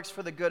God works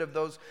for the good of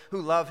those who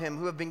love him,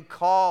 who have been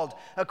called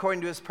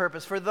according to his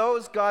purpose. For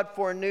those God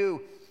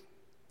foreknew,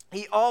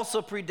 he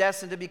also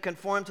predestined to be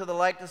conformed to the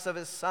likeness of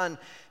his Son,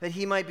 that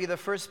he might be the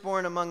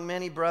firstborn among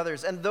many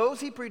brothers. And those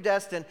he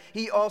predestined,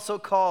 he also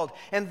called.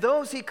 And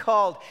those he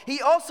called,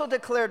 he also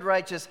declared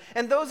righteous.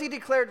 And those he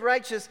declared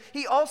righteous,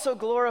 he also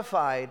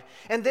glorified.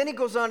 And then he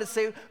goes on to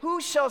say,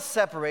 who shall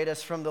separate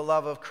us from the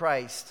love of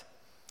Christ?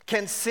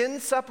 Can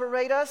sin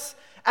separate us?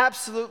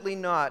 Absolutely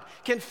not.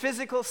 Can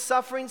physical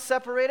suffering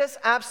separate us?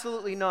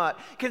 Absolutely not.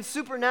 Can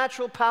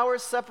supernatural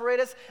powers separate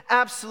us?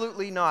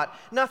 Absolutely not.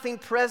 Nothing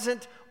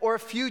present or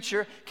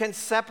future can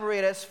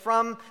separate us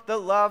from the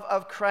love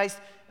of Christ,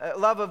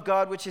 love of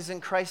God, which is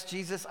in Christ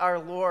Jesus our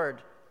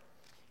Lord.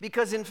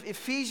 Because in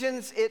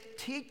Ephesians, it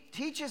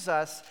teaches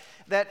us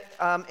that,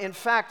 in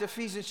fact,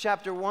 Ephesians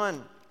chapter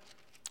 1,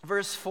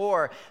 verse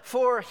 4,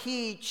 for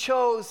he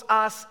chose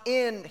us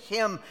in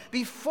him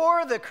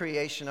before the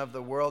creation of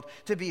the world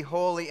to be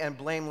holy and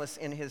blameless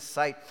in his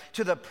sight,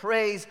 to the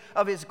praise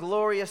of his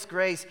glorious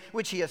grace,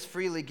 which he has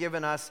freely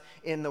given us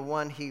in the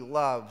one he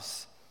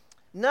loves.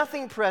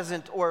 Nothing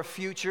present or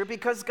future,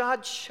 because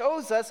God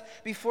chose us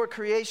before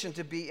creation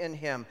to be in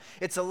him.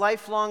 It's a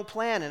lifelong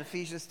plan in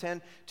Ephesians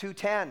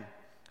 2:10.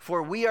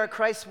 For we are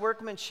Christ's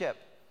workmanship,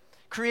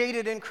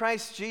 created in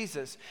Christ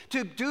Jesus,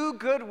 to do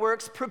good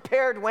works,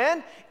 prepared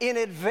when? In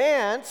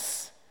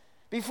advance,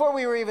 before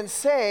we were even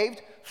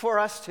saved, for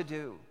us to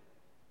do.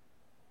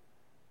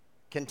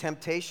 Can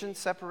temptation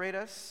separate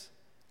us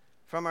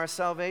from our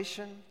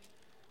salvation?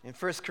 In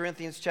 1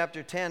 Corinthians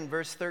chapter 10,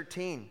 verse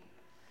 13,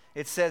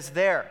 it says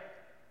there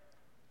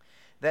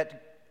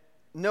that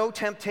no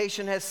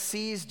temptation has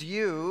seized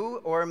you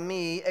or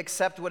me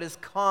except what is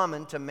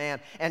common to man.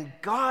 And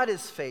God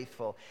is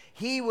faithful.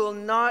 He will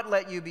not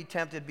let you be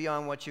tempted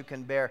beyond what you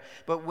can bear.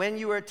 But when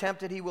you are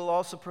tempted, he will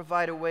also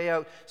provide a way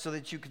out so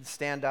that you can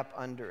stand up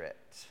under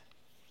it.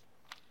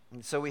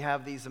 And so we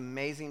have these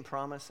amazing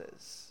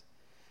promises.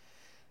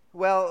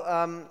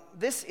 Well,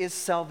 this is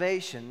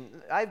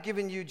salvation. I've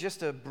given you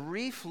just a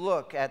brief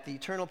look at the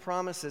eternal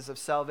promises of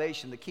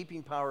salvation, the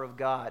keeping power of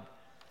God.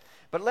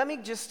 But let me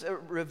just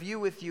review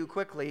with you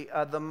quickly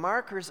the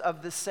markers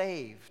of the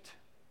saved.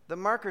 The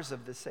markers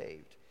of the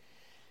saved.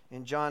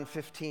 In John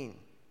 15,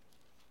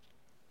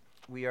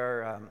 we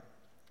are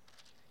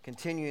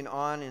continuing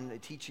on in the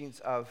teachings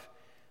of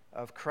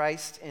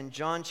Christ. In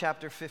John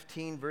chapter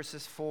 15,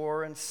 verses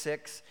 4 and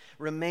 6,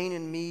 remain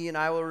in me and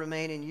I will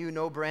remain in you.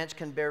 No branch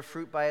can bear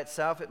fruit by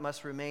itself. It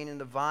must remain in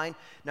the vine.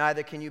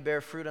 Neither can you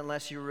bear fruit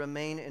unless you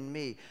remain in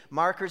me.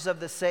 Markers of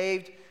the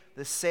saved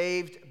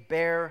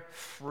bear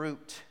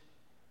fruit.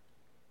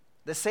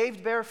 The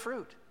saved bear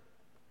fruit.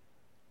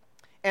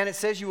 And it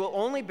says you will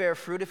only bear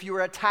fruit if you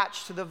are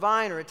attached to the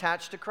vine or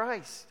attached to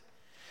Christ.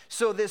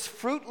 So this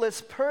fruitless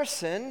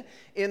person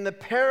in the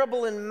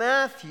parable in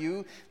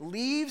Matthew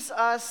leaves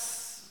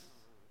us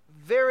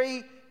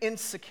very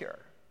insecure.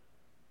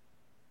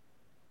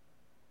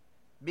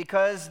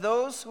 Because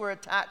those who are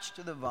attached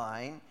to the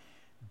vine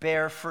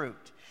bear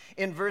fruit.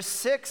 In verse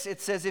 6,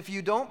 it says, if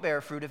you don't bear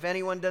fruit, if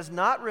anyone does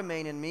not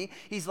remain in me,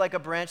 he's like a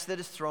branch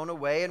that is thrown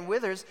away and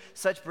withers.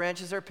 Such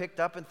branches are picked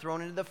up and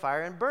thrown into the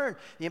fire and burned.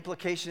 The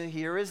implication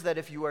here is that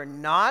if you are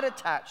not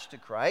attached to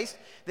Christ,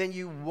 then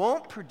you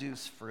won't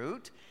produce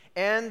fruit,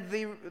 and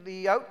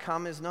the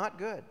outcome is not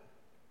good.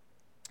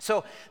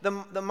 So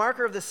the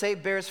marker of the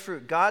saved bears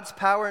fruit. God's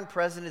power and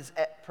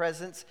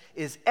presence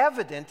is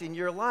evident in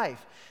your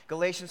life.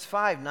 Galatians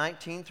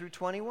 5:19 through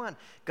 21.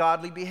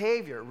 Godly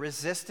behavior,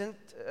 resistant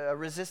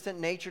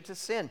nature to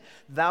sin.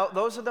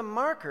 Those are the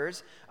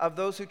markers of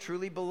those who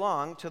truly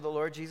belong to the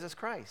Lord Jesus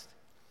Christ.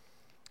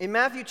 In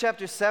Matthew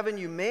chapter 7,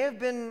 you may have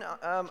been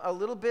a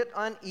little bit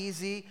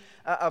uneasy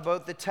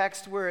about the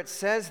text where it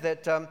says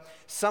that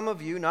some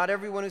of you, not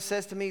everyone who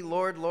says to me,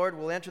 Lord, Lord,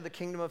 will enter the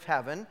kingdom of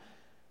heaven,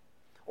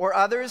 or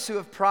others who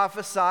have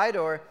prophesied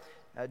or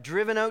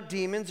driven out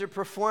demons or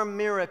performed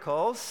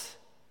miracles.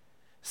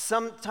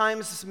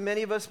 Sometimes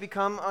many of us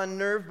become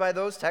unnerved by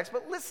those texts,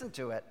 but listen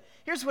to it.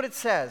 Here's what it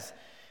says.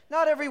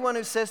 Not everyone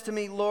who says to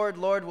me, Lord,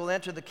 Lord, will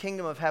enter the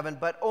kingdom of heaven,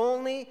 but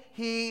only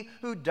he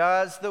who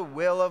does the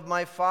will of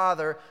my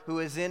Father who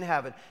is in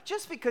heaven.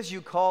 Just because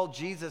you call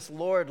Jesus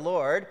Lord,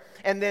 Lord,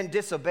 and then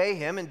disobey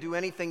him and do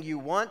anything you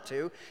want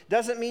to,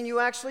 doesn't mean you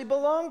actually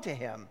belong to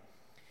him.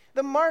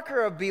 The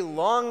marker of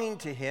belonging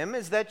to him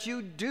is that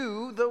you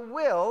do the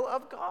will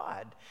of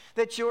God,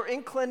 that your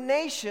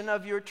inclination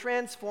of your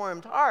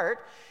transformed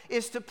heart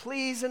is to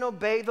please and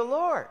obey the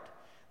Lord.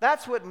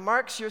 That's what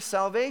marks your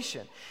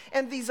salvation.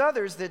 And these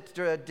others that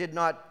did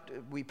not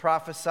we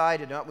prophesy,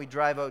 did not we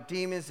drive out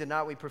demons, did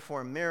not we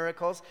perform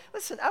miracles.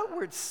 Listen,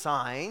 outward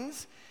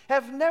signs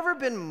have never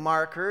been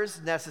markers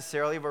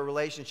necessarily of a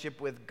relationship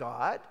with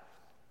God.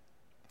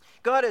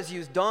 God has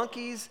used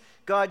donkeys,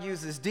 God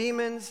uses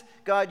demons,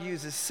 God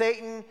uses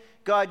Satan,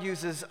 God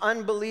uses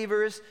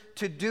unbelievers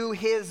to do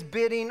his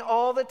bidding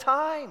all the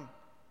time.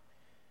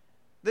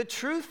 The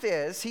truth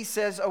is, he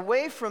says,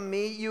 away from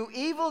me, you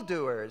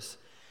evildoers.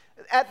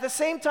 At the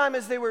same time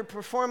as they were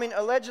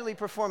allegedly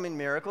performing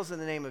miracles in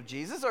the name of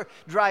Jesus, or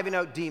driving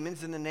out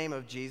demons in the name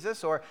of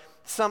Jesus, or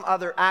some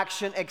other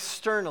action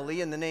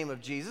externally in the name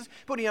of Jesus,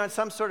 putting on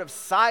some sort of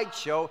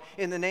sideshow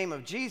in the name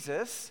of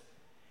Jesus,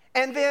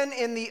 and then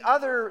in the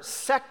other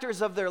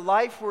sectors of their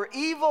life were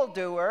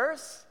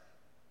evildoers,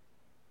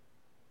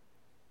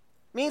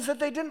 means that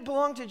they didn't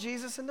belong to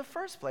Jesus in the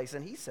first place.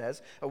 And he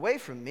says, away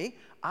from me,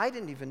 I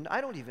don't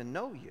even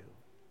know you.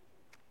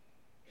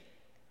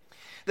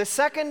 The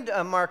second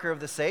marker of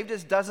the saved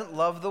is doesn't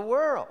love the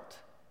world.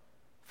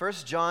 1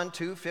 John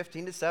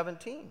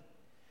 2:15-17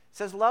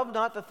 says, love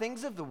not the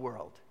things of the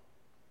world.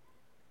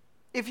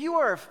 If you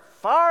are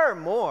far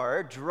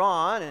more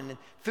drawn and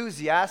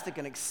enthusiastic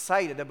and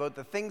excited about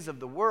the things of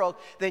the world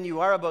than you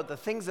are about the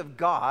things of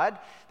God,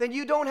 then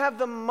you don't have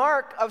the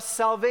mark of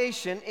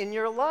salvation in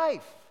your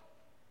life.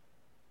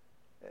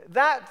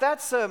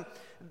 That's a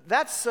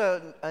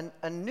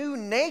new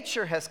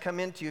nature has come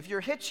into you. If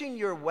you're hitching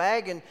your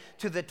wagon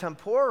to the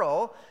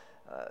temporal,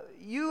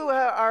 you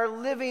are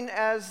living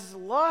as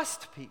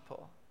lost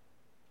people.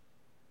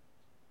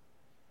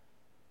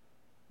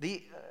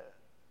 The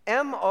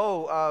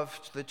M.O.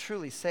 of the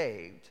truly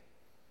saved,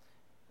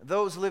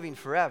 those living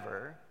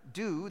forever,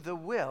 do the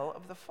will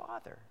of the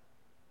Father.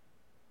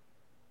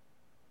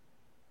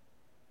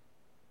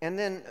 And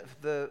then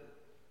the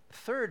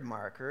third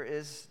marker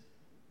is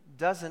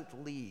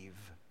doesn't leave.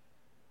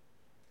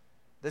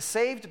 The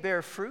saved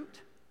bear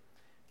fruit,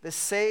 the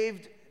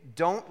saved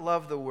don't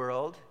love the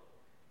world,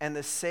 and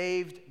the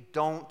saved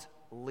don't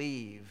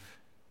leave.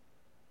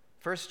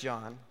 1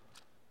 John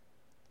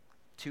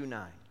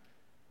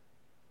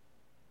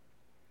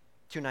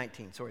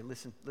 2:19. Sorry,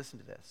 listen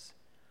to this.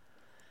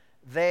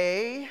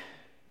 They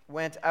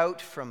went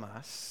out from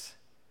us,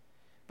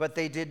 but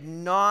they did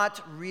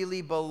not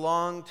really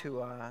belong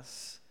to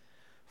us.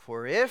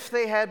 For if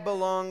they had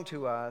belonged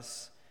to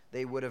us,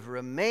 they would have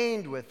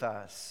remained with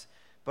us.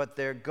 But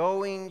their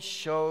going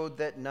showed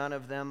that none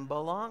of them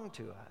belonged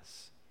to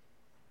us.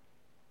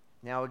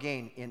 Now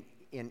again,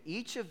 in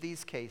each of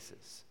these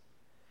cases,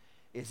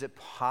 is it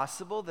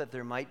possible that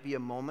there might be a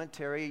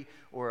momentary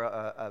or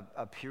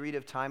a period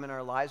of time in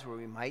our lives where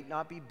we might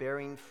not be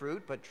bearing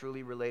fruit but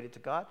truly related to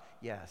God?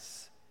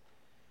 Yes.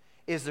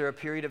 Is there a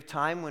period of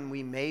time when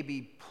we may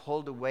be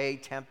pulled away,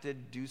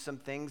 tempted, do some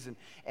things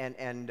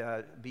and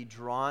be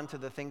drawn to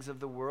the things of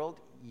the world?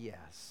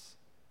 Yes.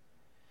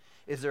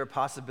 Is there a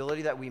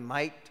possibility that we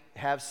might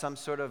have some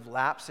sort of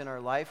lapse in our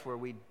life where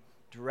we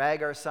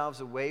drag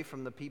ourselves away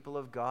from the people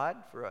of God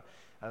for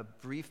a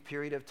brief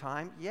period of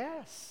time?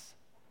 Yes.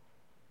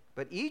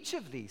 But each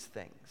of these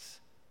things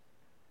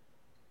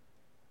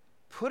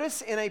put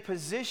us in a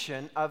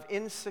position of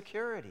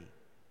insecurity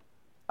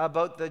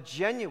about the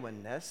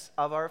genuineness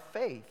of our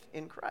faith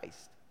in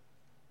Christ.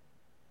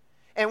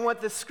 And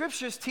what the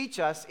scriptures teach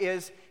us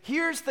is,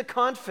 here's the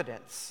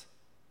confidence.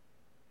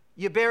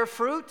 You bear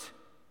fruit,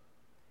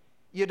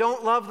 you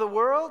don't love the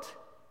world,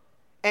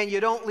 and you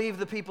don't leave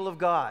the people of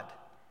God.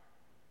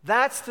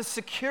 That's the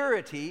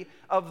security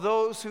of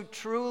those who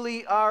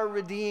truly are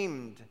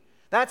redeemed.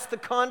 That's the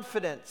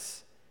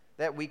confidence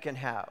that we can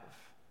have.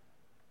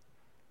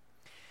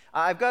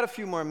 I've got a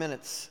few more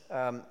minutes,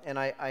 and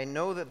I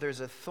know that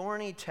there's a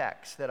thorny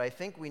text that I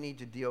think we need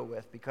to deal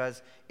with,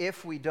 because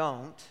if we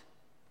don't,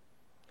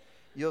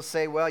 you'll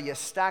say, well, you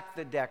stacked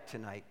the deck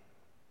tonight.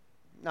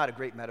 Not a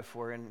great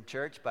metaphor in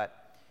church,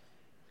 but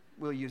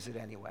we'll use it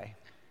anyway.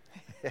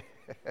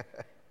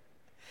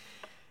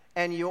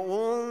 And you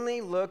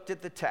only looked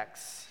at the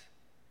texts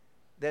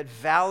that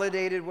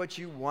validated what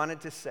you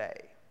wanted to say.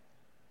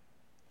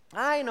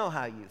 I know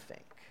how you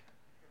think.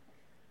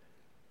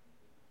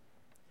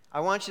 I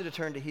want you to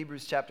turn to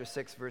Hebrews chapter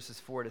 6, verses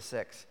 4 to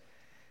 6.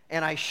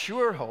 And I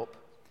sure hope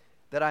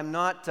that I'm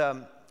not,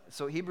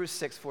 so Hebrews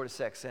 6, 4 to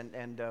 6,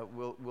 and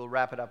we'll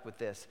wrap it up with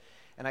this.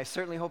 And I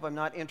certainly hope I'm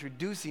not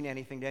introducing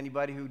anything to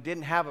anybody who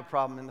didn't have a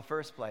problem in the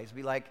first place.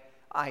 Be like,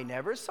 I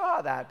never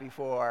saw that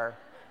before.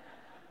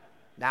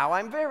 Now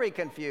I'm very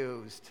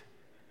confused.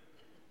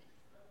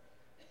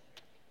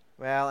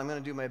 Well, I'm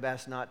going to do my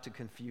best not to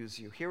confuse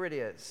you. Here it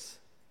is.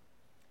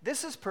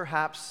 This is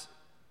perhaps,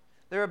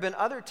 there have been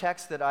other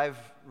texts that I've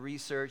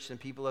researched and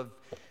people have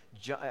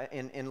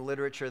in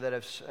literature that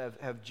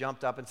have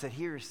jumped up and said,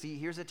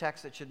 here's a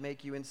text that should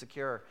make you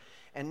insecure.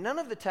 And none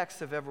of the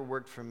texts have ever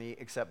worked for me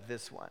except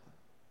this one.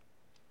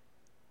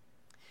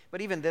 But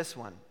even this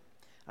one,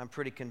 I'm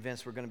pretty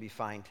convinced we're going to be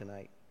fine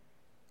tonight.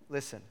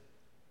 Listen,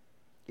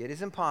 it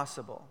is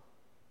impossible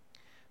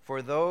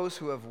for those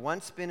who have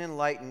once been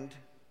enlightened,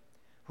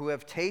 who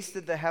have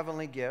tasted the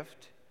heavenly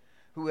gift,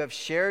 who have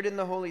shared in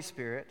the Holy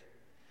Spirit,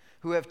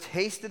 who have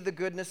tasted the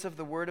goodness of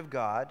the Word of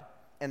God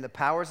and the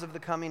powers of the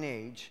coming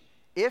age,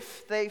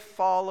 if they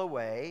fall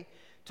away,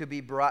 to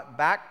be brought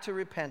back to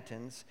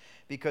repentance,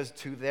 because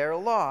to their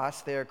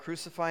loss they are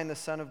crucifying the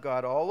Son of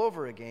God all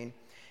over again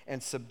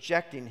and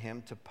subjecting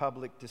him to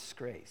public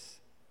disgrace.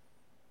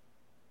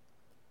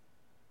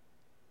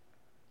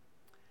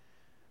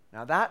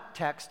 Now that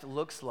text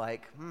looks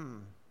like,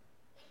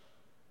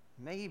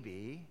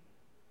 maybe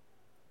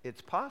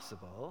it's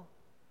possible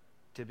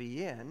to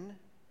be in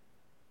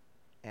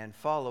and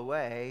fall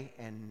away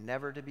and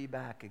never to be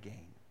back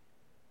again.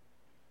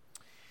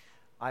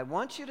 I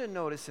want you to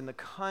notice in the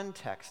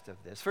context of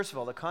this, first of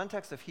all, the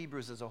context of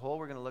Hebrews as a whole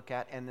we're going to look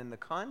at, and then the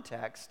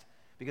context,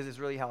 because it's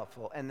really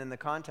helpful, and then the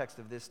context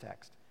of this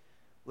text.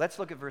 Let's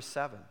look at verse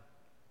 7.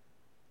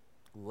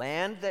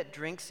 Land that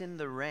drinks in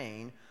the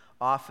rain,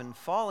 often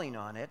falling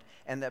on it,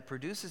 and that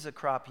produces a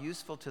crop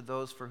useful to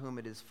those for whom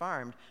it is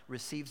farmed,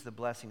 receives the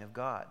blessing of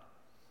God.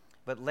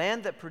 But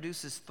land that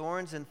produces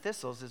thorns and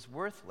thistles is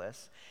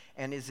worthless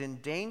and is in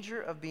danger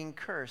of being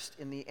cursed.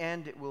 In the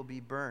end, it will be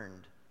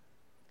burned.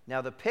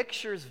 Now, the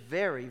picture is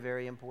very,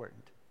 very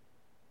important,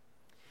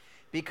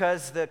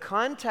 because the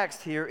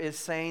context here is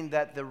saying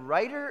that the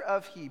writer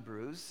of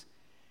Hebrews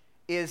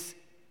is,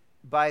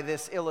 by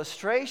this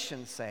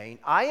illustration, saying,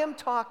 I am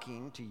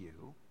talking to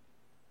you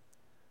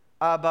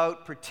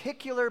about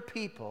particular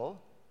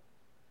people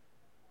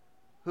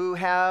who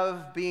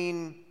have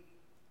been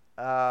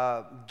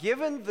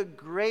given the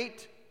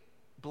great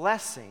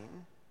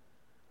blessing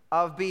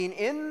of being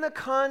in the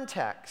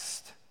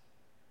context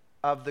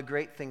of the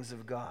great things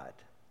of God.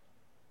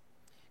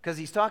 Because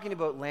he's talking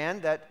about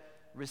land that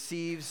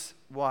receives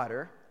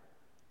water.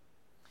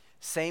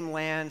 Same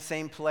land,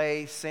 same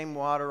place, same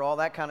water, all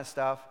that kind of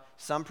stuff.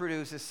 Some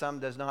produces, some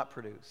does not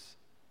produce.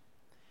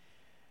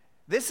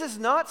 This is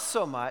not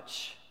so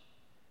much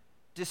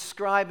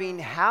describing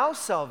how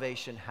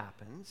salvation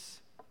happens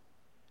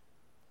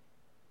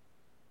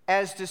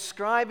as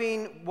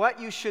describing what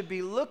you should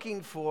be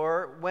looking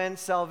for when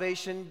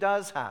salvation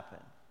does happen.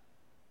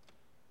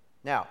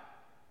 Now,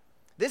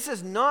 this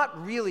is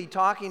not really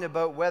talking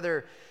about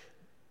whether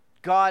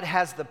God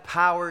has the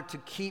power to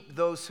keep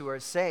those who are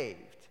saved.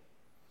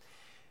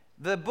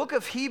 The book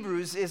of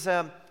Hebrews is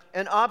an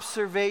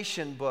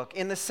observation book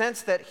in the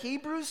sense that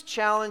Hebrews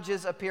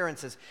challenges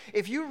appearances.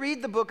 If you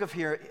read the book of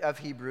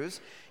Hebrews,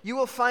 you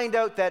will find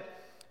out that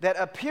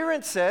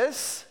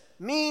appearances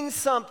mean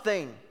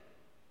something.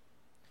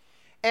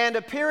 And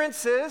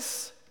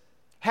appearances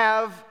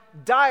have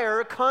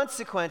dire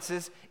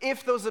consequences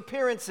if those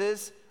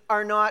appearances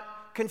are not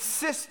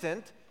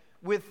consistent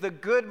with the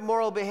good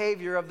moral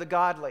behavior of the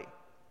godly.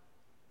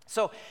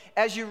 So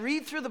as you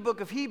read through the book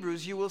of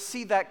Hebrews, you will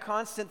see that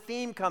constant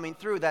theme coming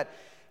through, that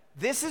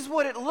this is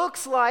what it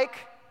looks like.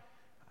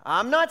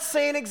 I'm not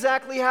saying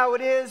exactly how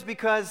it is,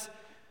 because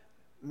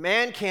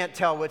man can't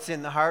tell what's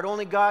in the heart.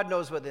 Only God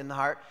knows what's in the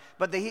heart.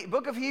 But the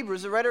book of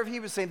Hebrews, the writer of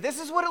Hebrews, is saying this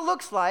is what it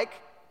looks like.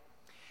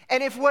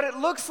 And if what it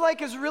looks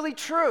like is really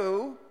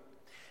true,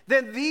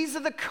 then these are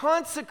the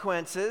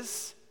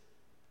consequences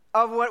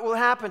of what will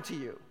happen to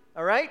you.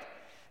 All right?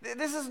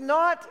 This is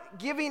not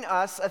giving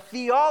us a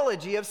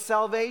theology of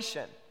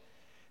salvation.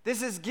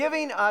 This is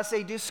giving us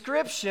a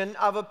description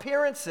of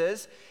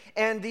appearances,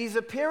 and these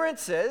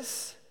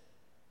appearances,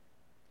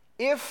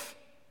 if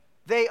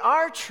they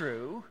are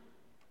true,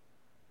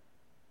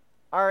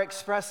 are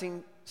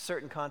expressing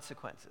certain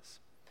consequences.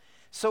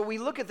 So we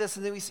look at this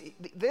and then we see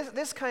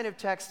this kind of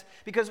text,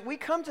 because we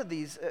come to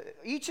these,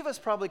 each of us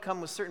probably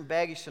come with certain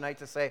baggage tonight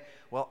to say,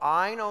 well,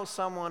 I know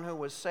someone who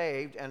was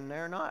saved and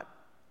they're not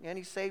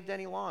any saved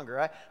any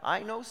longer.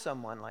 I know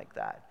someone like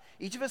that.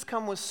 Each of us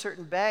come with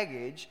certain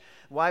baggage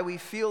why we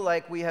feel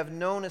like we have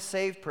known a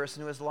saved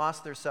person who has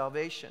lost their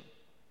salvation.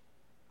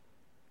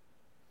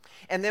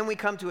 And then we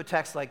come to a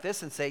text like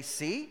this and say,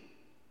 see?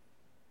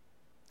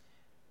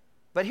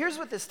 But here's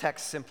what this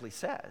text simply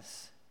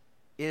says.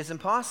 It is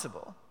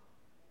impossible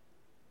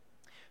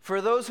for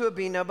those who have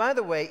been, now by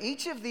the way,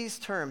 each of these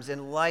terms,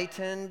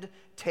 enlightened,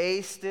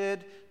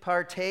 tasted,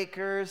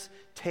 partakers,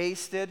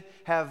 tasted,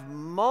 have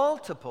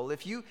multiple.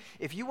 If you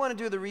want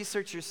to do the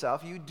research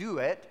yourself, you do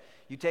it.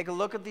 You take a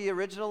look at the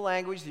original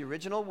language, the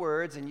original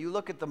words, and you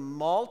look at the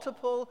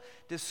multiple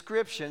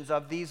descriptions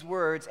of these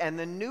words and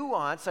the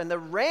nuance and the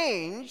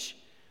range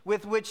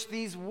with which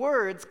these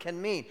words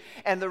can mean.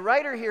 And the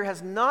writer here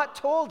has not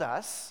told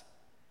us,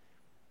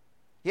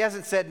 he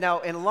hasn't said,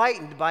 now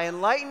enlightened, by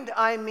enlightened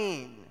I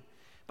mean,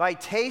 by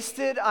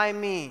tasted I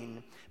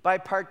mean, by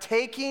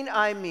partaking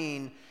I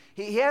mean.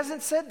 He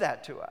hasn't said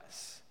that to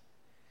us.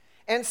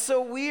 And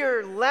so we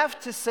are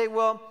left to say,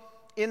 well,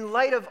 in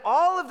light of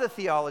all of the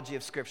theology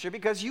of Scripture,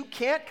 because you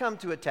can't come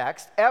to a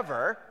text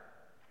ever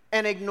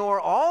and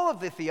ignore all of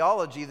the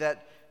theology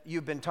that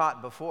you've been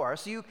taught before.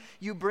 So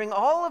you bring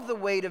all of the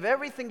weight of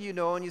everything you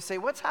know and you say,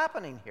 what's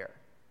happening here?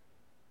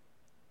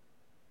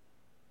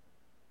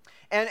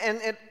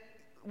 And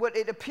what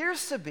it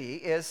appears to be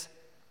is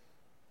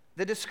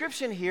the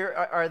description here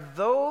are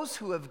those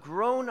who have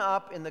grown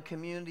up in the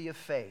community of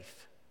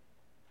faith.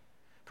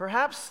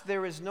 Perhaps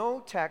there is no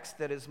text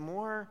that is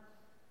more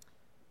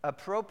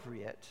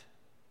appropriate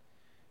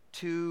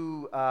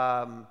to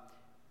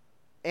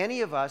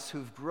any of us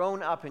who've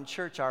grown up in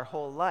church our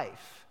whole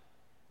life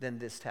than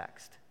this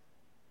text.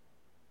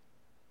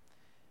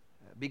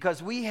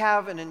 Because we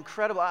have an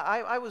incredible,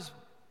 I was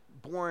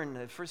born,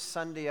 the first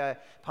Sunday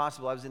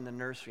possible, I was in the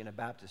nursery in a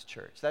Baptist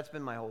church. That's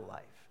been my whole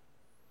life.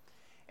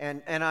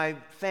 And I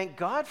thank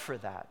God for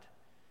that.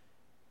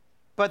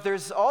 But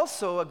there's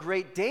also a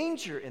great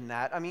danger in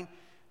that. I mean,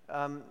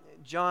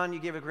 John, you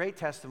gave a great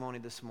testimony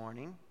this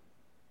morning,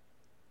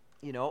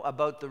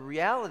 about the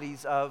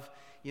realities of,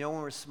 when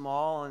we're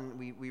small and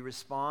we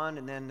respond,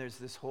 and then there's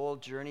this whole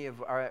journey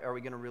of, are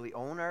we going to really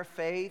own our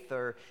faith,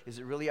 or is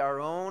it really our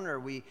own,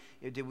 or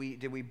did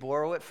we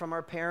borrow it from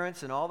our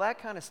parents, and all that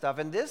kind of stuff.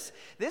 And this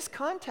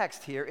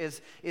context here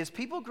is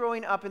people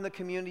growing up in the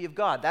community of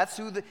God. That's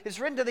who it's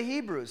written to the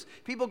Hebrews.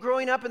 People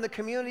growing up in the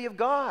community of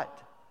God.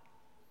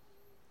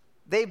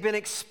 They've been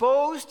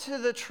exposed to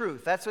the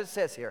truth. That's what it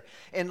says here.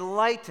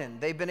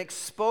 Enlightened. They've been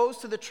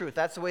exposed to the truth.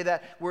 That's the way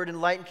that word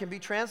enlightened can be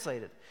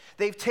translated.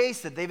 They've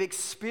tasted. They've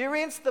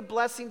experienced the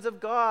blessings of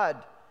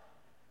God.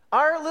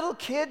 Our little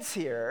kids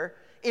here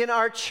in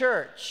our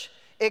church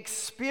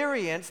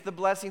experience the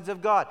blessings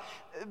of God.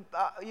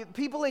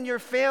 People in your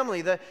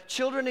family, the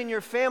children in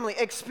your family,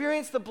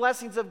 experience the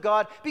blessings of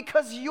God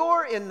because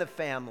you're in the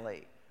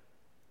family.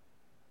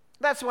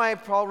 That's why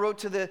Paul wrote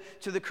to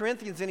the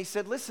Corinthians, and he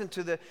said, listen,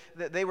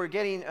 they were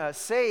getting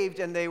saved,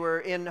 and they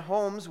were in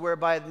homes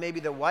whereby maybe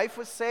the wife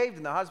was saved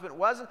and the husband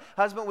wasn't.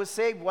 Husband was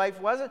saved,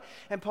 wife wasn't.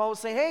 And Paul was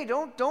saying, hey,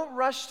 don't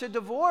rush to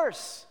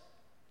divorce.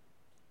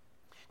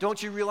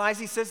 Don't you realize,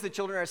 he says, the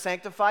children are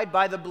sanctified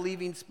by the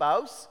believing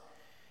spouse?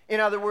 In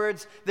other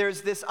words,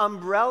 there's this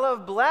umbrella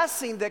of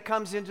blessing that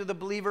comes into the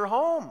believer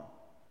home.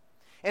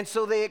 And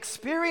so they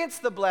experience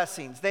the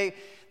blessings. They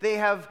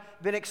have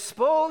been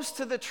exposed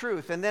to the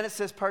truth. And then it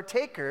says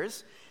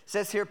partakers. It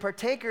says here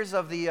partakers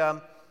of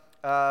the,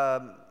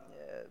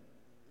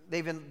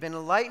 they've been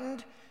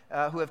enlightened,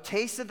 who have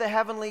tasted the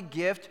heavenly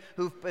gift,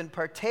 who've been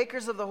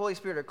partakers of the Holy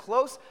Spirit, a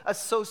close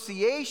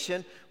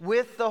association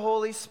with the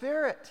Holy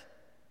Spirit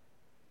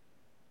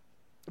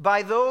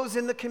by those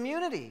in the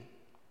community.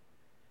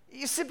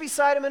 You sit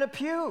beside them in a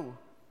pew.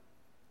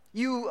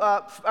 You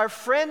are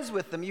friends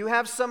with them. You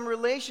have some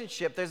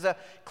relationship. There's a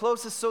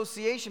close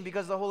association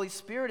because the Holy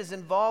Spirit is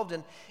involved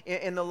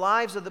in the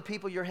lives of the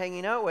people you're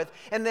hanging out with.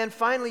 And then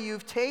finally,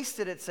 you've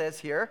tasted, it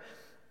says here,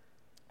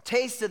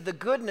 tasted the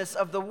goodness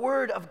of the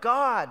Word of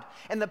God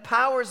and the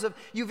powers of,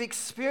 you've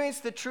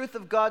experienced the truth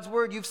of God's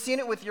Word. You've seen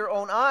it with your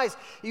own eyes.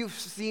 You've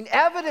seen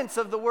evidence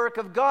of the work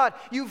of God.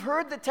 You've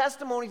heard the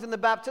testimonies in the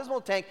baptismal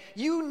tank.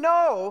 You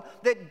know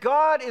that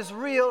God is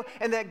real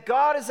and that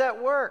God is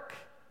at work.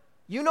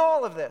 You know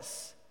all of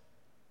this.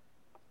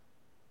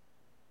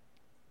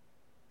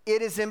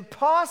 It is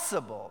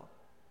impossible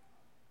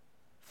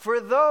for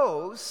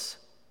those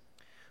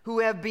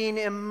who have been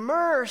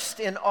immersed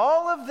in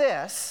all of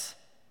this,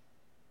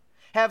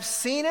 have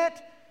seen it,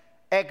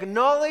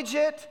 acknowledge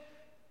it,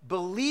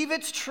 believe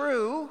it's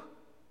true.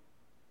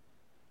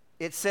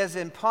 It says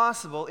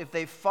impossible if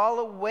they fall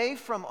away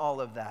from all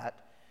of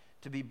that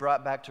to be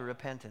brought back to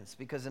repentance.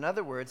 Because in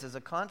other words, as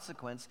a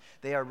consequence,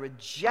 they are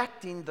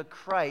rejecting the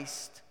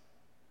Christ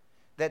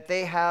that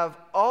they have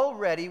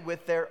already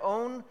with their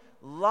own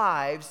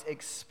lives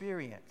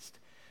experienced.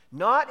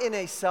 Not in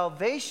a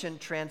salvation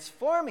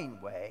transforming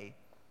way,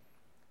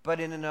 but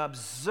in an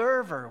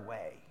observer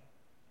way.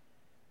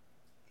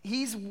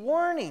 He's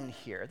warning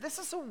here. This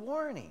is a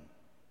warning.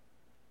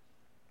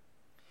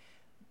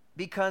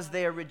 Because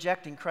they are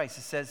rejecting Christ.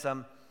 It says,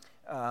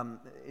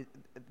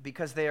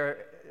 because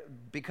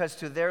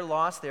to their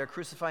loss they are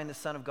crucifying the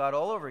Son of God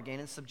all over again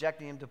and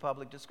subjecting him to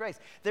public disgrace.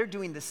 They're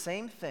doing the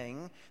same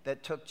thing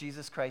that took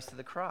Jesus Christ to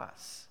the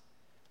cross.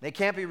 They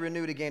can't be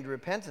renewed again to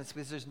repentance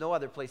because there's no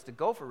other place to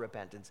go for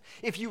repentance.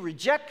 If you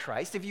reject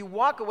Christ, if you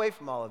walk away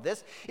from all of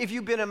this, if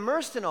you've been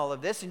immersed in all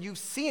of this and you've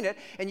seen it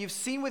and you've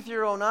seen with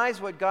your own eyes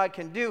what God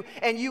can do,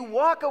 and you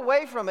walk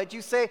away from it,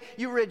 you say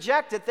you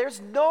reject it, there's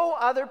no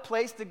other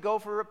place to go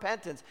for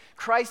repentance.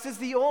 Christ is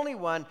the only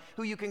one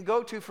who you can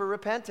go to for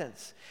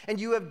repentance. And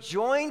you have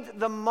joined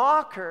the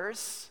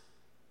mockers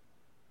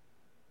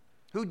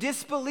who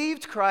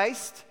disbelieved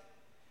Christ,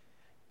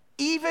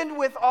 even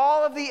with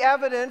all of the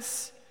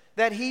evidence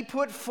that he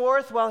put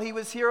forth while he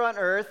was here on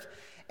earth,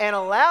 and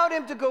allowed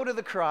him to go to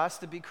the cross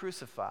to be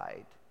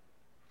crucified.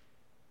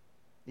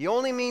 The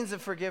only means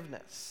of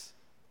forgiveness.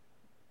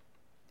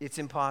 It's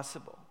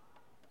impossible.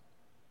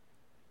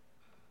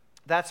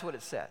 That's what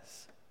it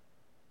says.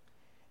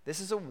 This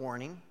is a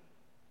warning,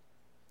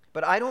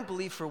 but I don't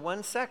believe for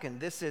 1 second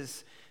this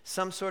is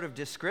some sort of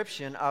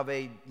description of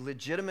a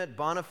legitimate,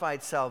 bona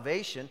fide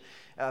salvation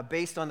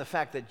based on the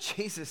fact that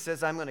Jesus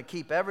says, I'm going to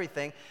keep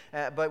everything.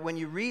 But when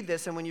you read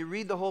this and when you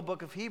read the whole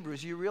book of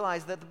Hebrews, you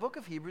realize that the book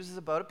of Hebrews is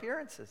about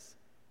appearances.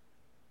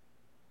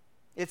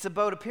 It's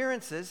about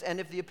appearances, and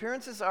if the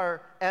appearances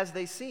are as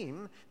they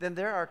seem, then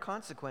there are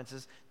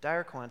consequences,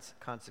 dire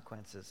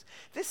consequences.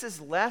 This is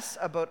less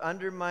about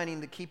undermining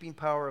the keeping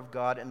power of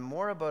God and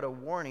more about a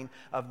warning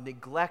of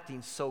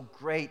neglecting so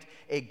great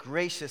a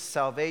gracious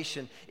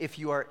salvation if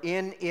you are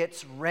in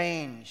its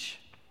range.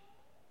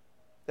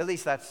 At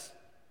least that's,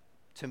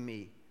 to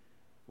me,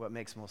 what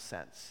makes most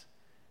sense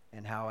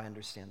and how I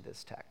understand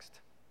this text.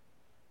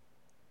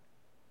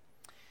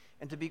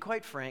 And to be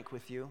quite frank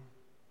with you,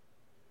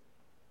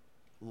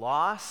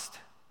 lost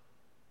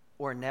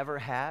or never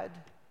had,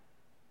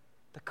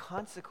 the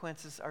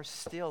consequences are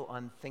still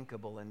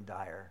unthinkable and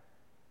dire.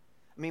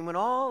 I mean, when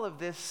all of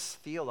this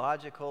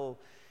theological,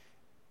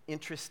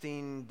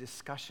 interesting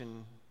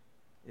discussion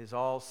is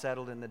all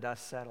settled and the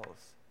dust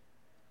settles,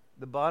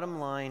 the bottom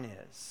line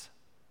is,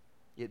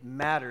 it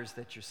matters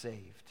that you're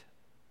saved.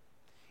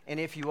 And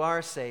if you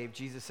are saved,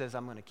 Jesus says,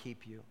 I'm going to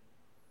keep you.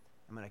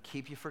 I'm going to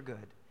keep you for good,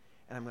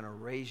 and I'm going to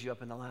raise you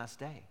up in the last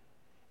day.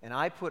 And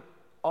I put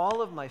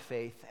all of my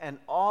faith and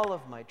all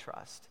of my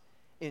trust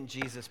in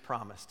Jesus'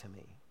 promise to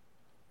me.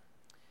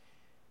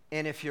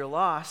 And if you're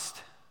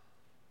lost,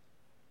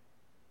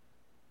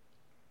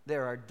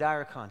 there are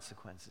dire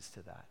consequences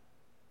to that.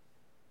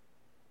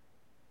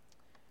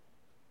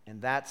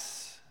 And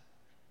that's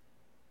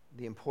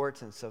the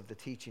importance of the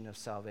teaching of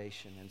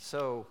salvation. And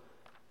so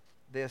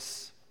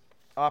this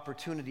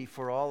opportunity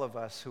for all of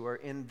us who are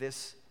in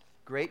this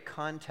great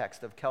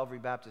context of Calvary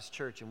Baptist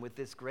Church and with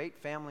this great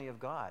family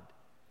of God,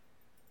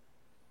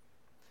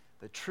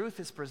 the truth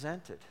is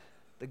presented.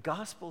 The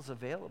gospel's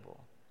available.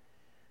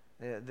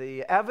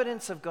 The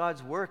evidence of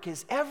God's work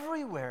is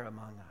everywhere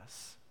among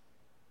us.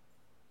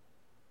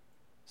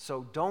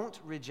 So don't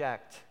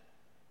reject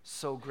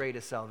so great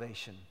a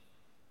salvation,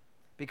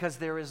 because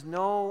there is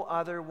no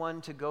other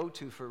one to go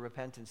to for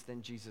repentance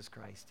than Jesus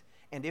Christ.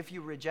 And if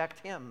you reject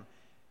him,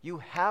 you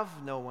have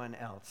no one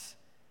else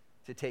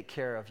to take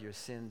care of your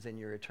sins and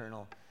your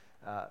eternal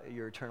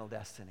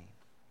destiny.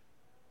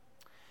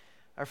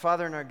 Our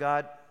Father and our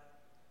God,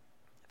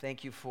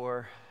 thank you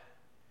for,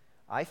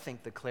 I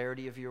think, the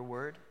clarity of your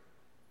word.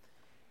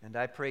 And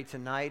I pray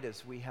tonight,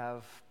 as we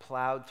have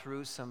plowed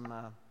through some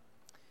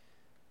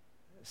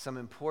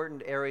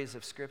important areas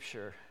of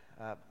Scripture,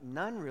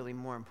 none really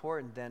more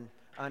important than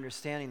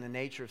understanding the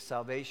nature of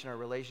salvation, our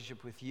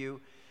relationship with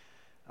you,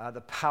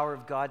 the power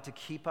of God to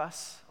keep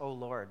us. Oh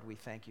Lord, we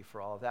thank you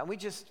for all of that. And we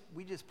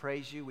just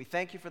praise you. We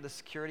thank you for the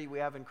security we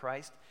have in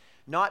Christ,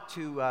 not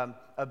to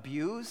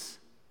abuse,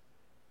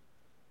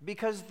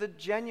 because the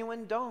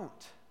genuine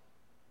don't,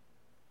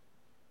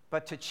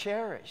 but to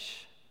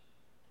cherish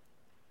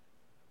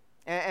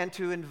and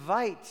to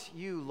invite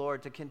you,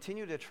 Lord, to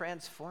continue to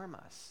transform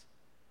us,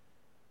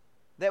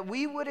 that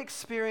we would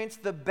experience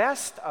the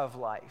best of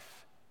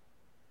life.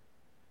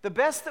 The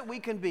best that we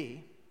can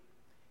be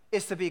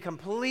is to be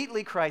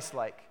completely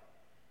Christ-like.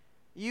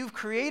 You've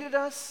created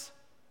us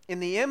in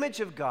the image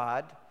of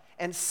God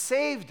and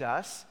saved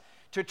us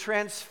to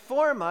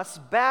transform us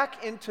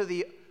back into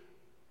the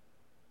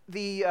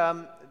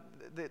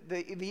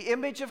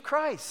image of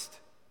Christ.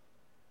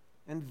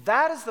 And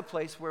that is the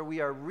place where we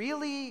are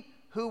really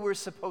who we're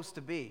supposed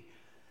to be.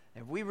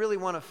 If we really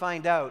want to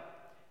find out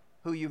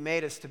who you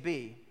made us to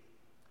be,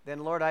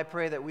 then Lord, I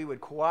pray that we would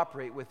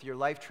cooperate with your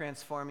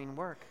life-transforming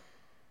work.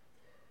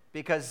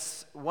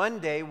 Because one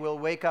day we'll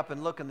wake up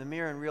and look in the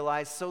mirror and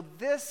realize, so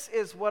this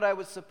is what I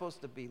was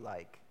supposed to be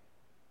like.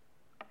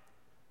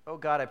 Oh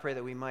God, I pray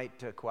that we might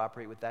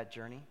cooperate with that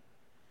journey.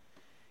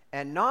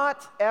 And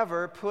not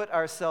ever put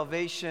our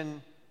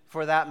salvation,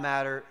 for that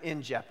matter,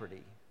 in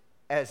jeopardy,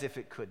 as if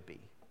it could be.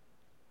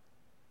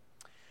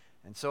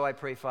 And so I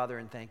pray, Father,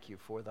 and thank you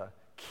for the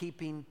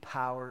keeping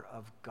power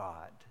of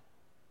God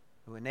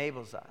who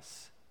enables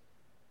us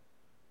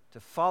to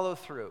follow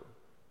through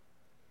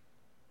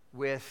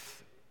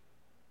with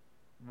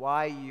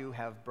why you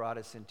have brought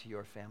us into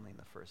your family in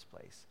the first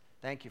place.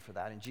 Thank you for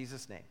that. In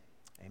Jesus' name,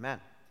 amen.